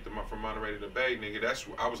go through to get them from Monterey to the Bay, nigga. That's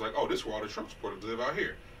I was like, oh, this is where all the Trump supporters live out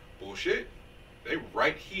here. Bullshit. They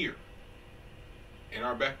right here in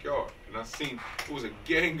our backyard, and I seen it was a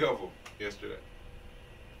gang of them yesterday.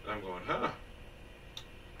 And I'm going, huh?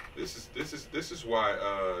 This is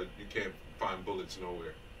why you can't find bullets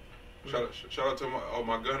nowhere. Shout out to all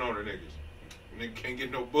my gun owner niggas. Nigga can't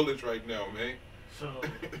get no bullets right now, man. So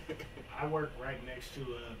I work right next to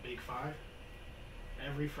Big Five.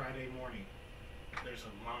 Every Friday morning, there's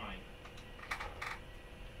a line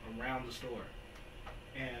around the store,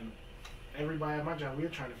 and everybody at my job, we were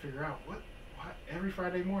trying to figure out what every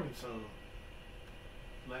Friday morning. So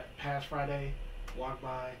past Friday, walk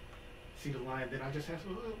by, see the line. Then I just asked,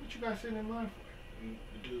 well, what you guys sitting in line for? And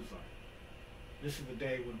the dude's like, this is the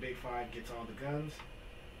day when Big Five gets all the guns.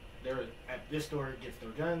 They're at this store, gets their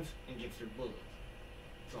guns and gets their bullets.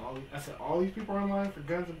 So I said, all these people are in line for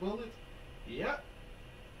guns and bullets? Yep.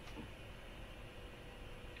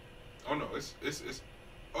 Oh no, it's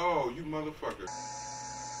oh, you motherfucker.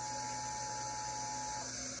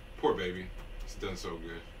 Poor baby. It's done so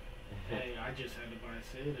good. Hey, I just had to buy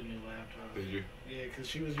Sid a new laptop. Did you? Yeah, because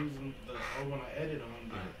she was using the old one I edited on,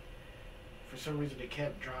 but for some reason they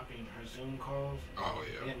kept dropping her Zoom calls. Oh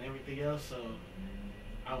yeah. And everything else, so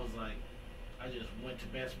I was like, I just went to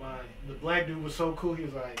Best Buy. The black dude was so cool, he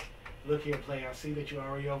was like, look here, play, I see that you're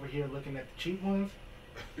already over here looking at the cheap ones.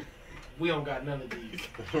 We don't got none of these.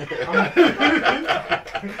 We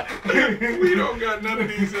don't got none of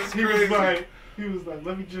these. That's crazy. He was like,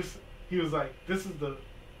 let me just. He was like, this is the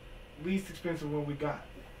least expensive one we got.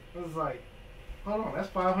 I was like, hold on, that's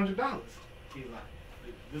 $500. He's like,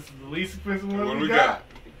 this is the least expensive one we got.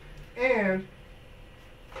 And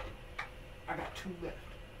I got 2 left.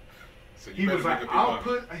 So he was like,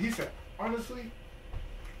 he said, honestly,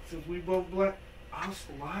 since we both black, I'll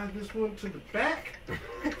slide this one to the back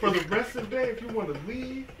for the rest of the day if you want to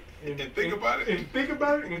leave and think about it. And think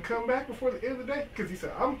about it and come back before the end of the day. Because he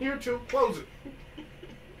said, I'm here to close it.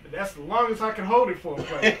 And that's the longest I can hold it for.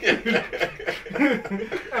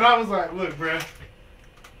 And I was like, look, bruh,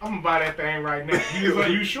 I'm going to buy that thing right now. He was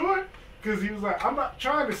like, you sure? Because he was like, I'm not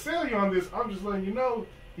trying to sell you on this. I'm just letting you know.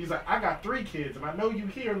 He's like, I got 3 kids, and I know you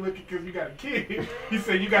here looking because you got a kid. He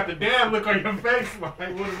said, you got the dad look on your face. Like,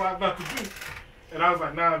 what am I about to do? And I was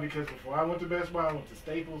like, nah, because before I went to Best Buy, I went to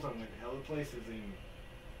Staples, I went to hella places, and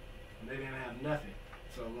they didn't have nothing.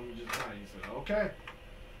 So let me just buy it. He said, okay.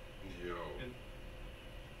 Yo. And,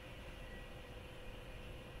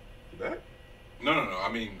 You back? No.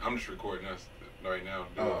 I mean, I'm just recording us right now.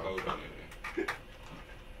 I'm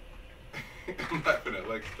laughing at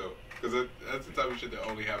Lex, though. Because that's the type of shit that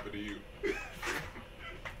only happened to you.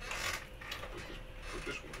 Put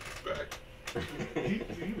this one back.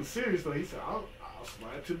 he was serious, though. He said, I'll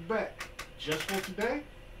slide it to the back. Just for today?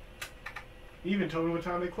 He even told me what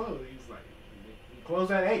time they close. He was like, we close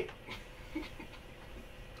at 8.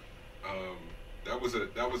 That was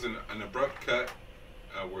an abrupt cut.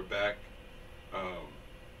 We're back. I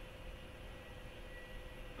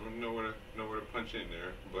don't know where to punch in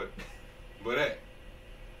there, but hey,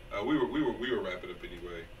 we were wrapping up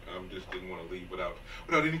anyway. Just didn't want to leave without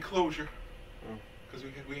any closure, because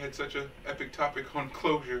we had such an epic topic on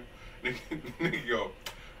closure. Nigga go,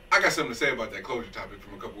 I got something to say about that closure topic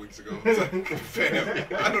from a couple weeks ago. It's like, fam,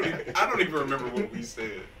 I don't even remember what we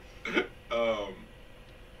said. No,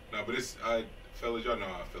 but fellas, y'all know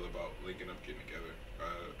how I feel about linking up, getting together. I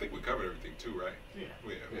think we covered everything too, right? Yeah.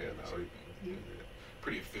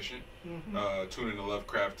 Pretty efficient. Mm-hmm. Tune in to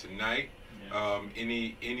Lovecraft tonight.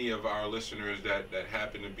 Yes. Any of our listeners that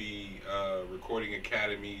happen to be Recording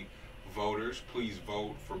Academy voters, please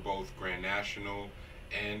vote for both Grand National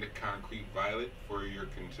and Concrete Violet for your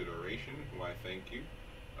consideration. Why, thank you.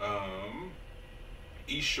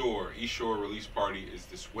 East Shore release party is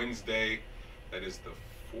this Wednesday. That is the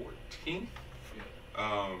 14th.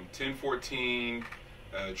 10:14.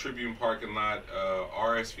 Tribune parking lot.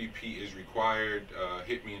 RSVP is required.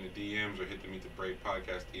 Hit me in the DMs or hit the Meet the Brave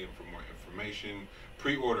podcast DM for more information.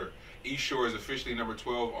 Pre-order. East Shore is officially number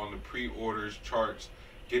 12 on the pre-orders charts.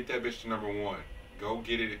 Get that bitch to number 1. Go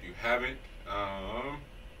get it if you haven't.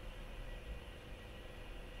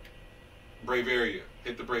 Brave Area.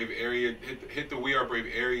 Hit the Brave Area. Hit the We Are Brave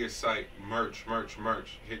Area site. Merch.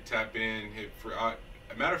 Hit tap in. Hit for.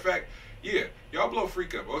 Matter of fact, yeah, y'all blow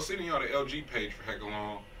Freak up. I was sending y'all the LG page for heck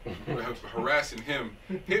long, harassing him.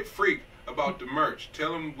 Hit Freak about the merch.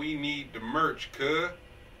 Tell him we need the merch, cuh.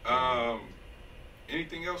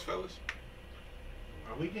 Anything else, fellas?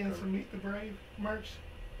 Are we getting some Meet the Brave merch?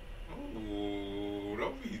 Oh,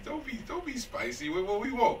 don't be spicy. What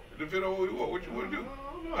we want? Depending on what we want. What you want to do?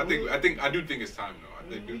 I do think it's time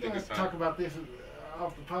though. I do think it's time. Talk about this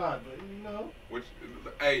off the pod, but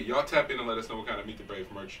Hey, y'all tap in and let us know what kind of Meet the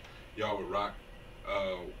Brave merch y'all would rock,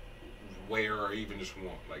 wear, or even just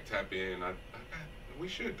want. Like tap in. We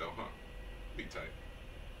should though, huh? Be tight.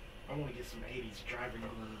 I want to get some '80s driving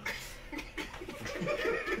gloves.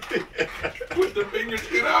 With the fingers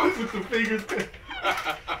get out. With the fingers.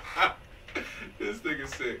 This thing is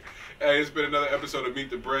sick. Hey, it's been another episode of Meet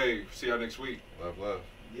the Brave. See y'all next week. Love, love.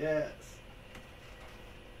 Yes.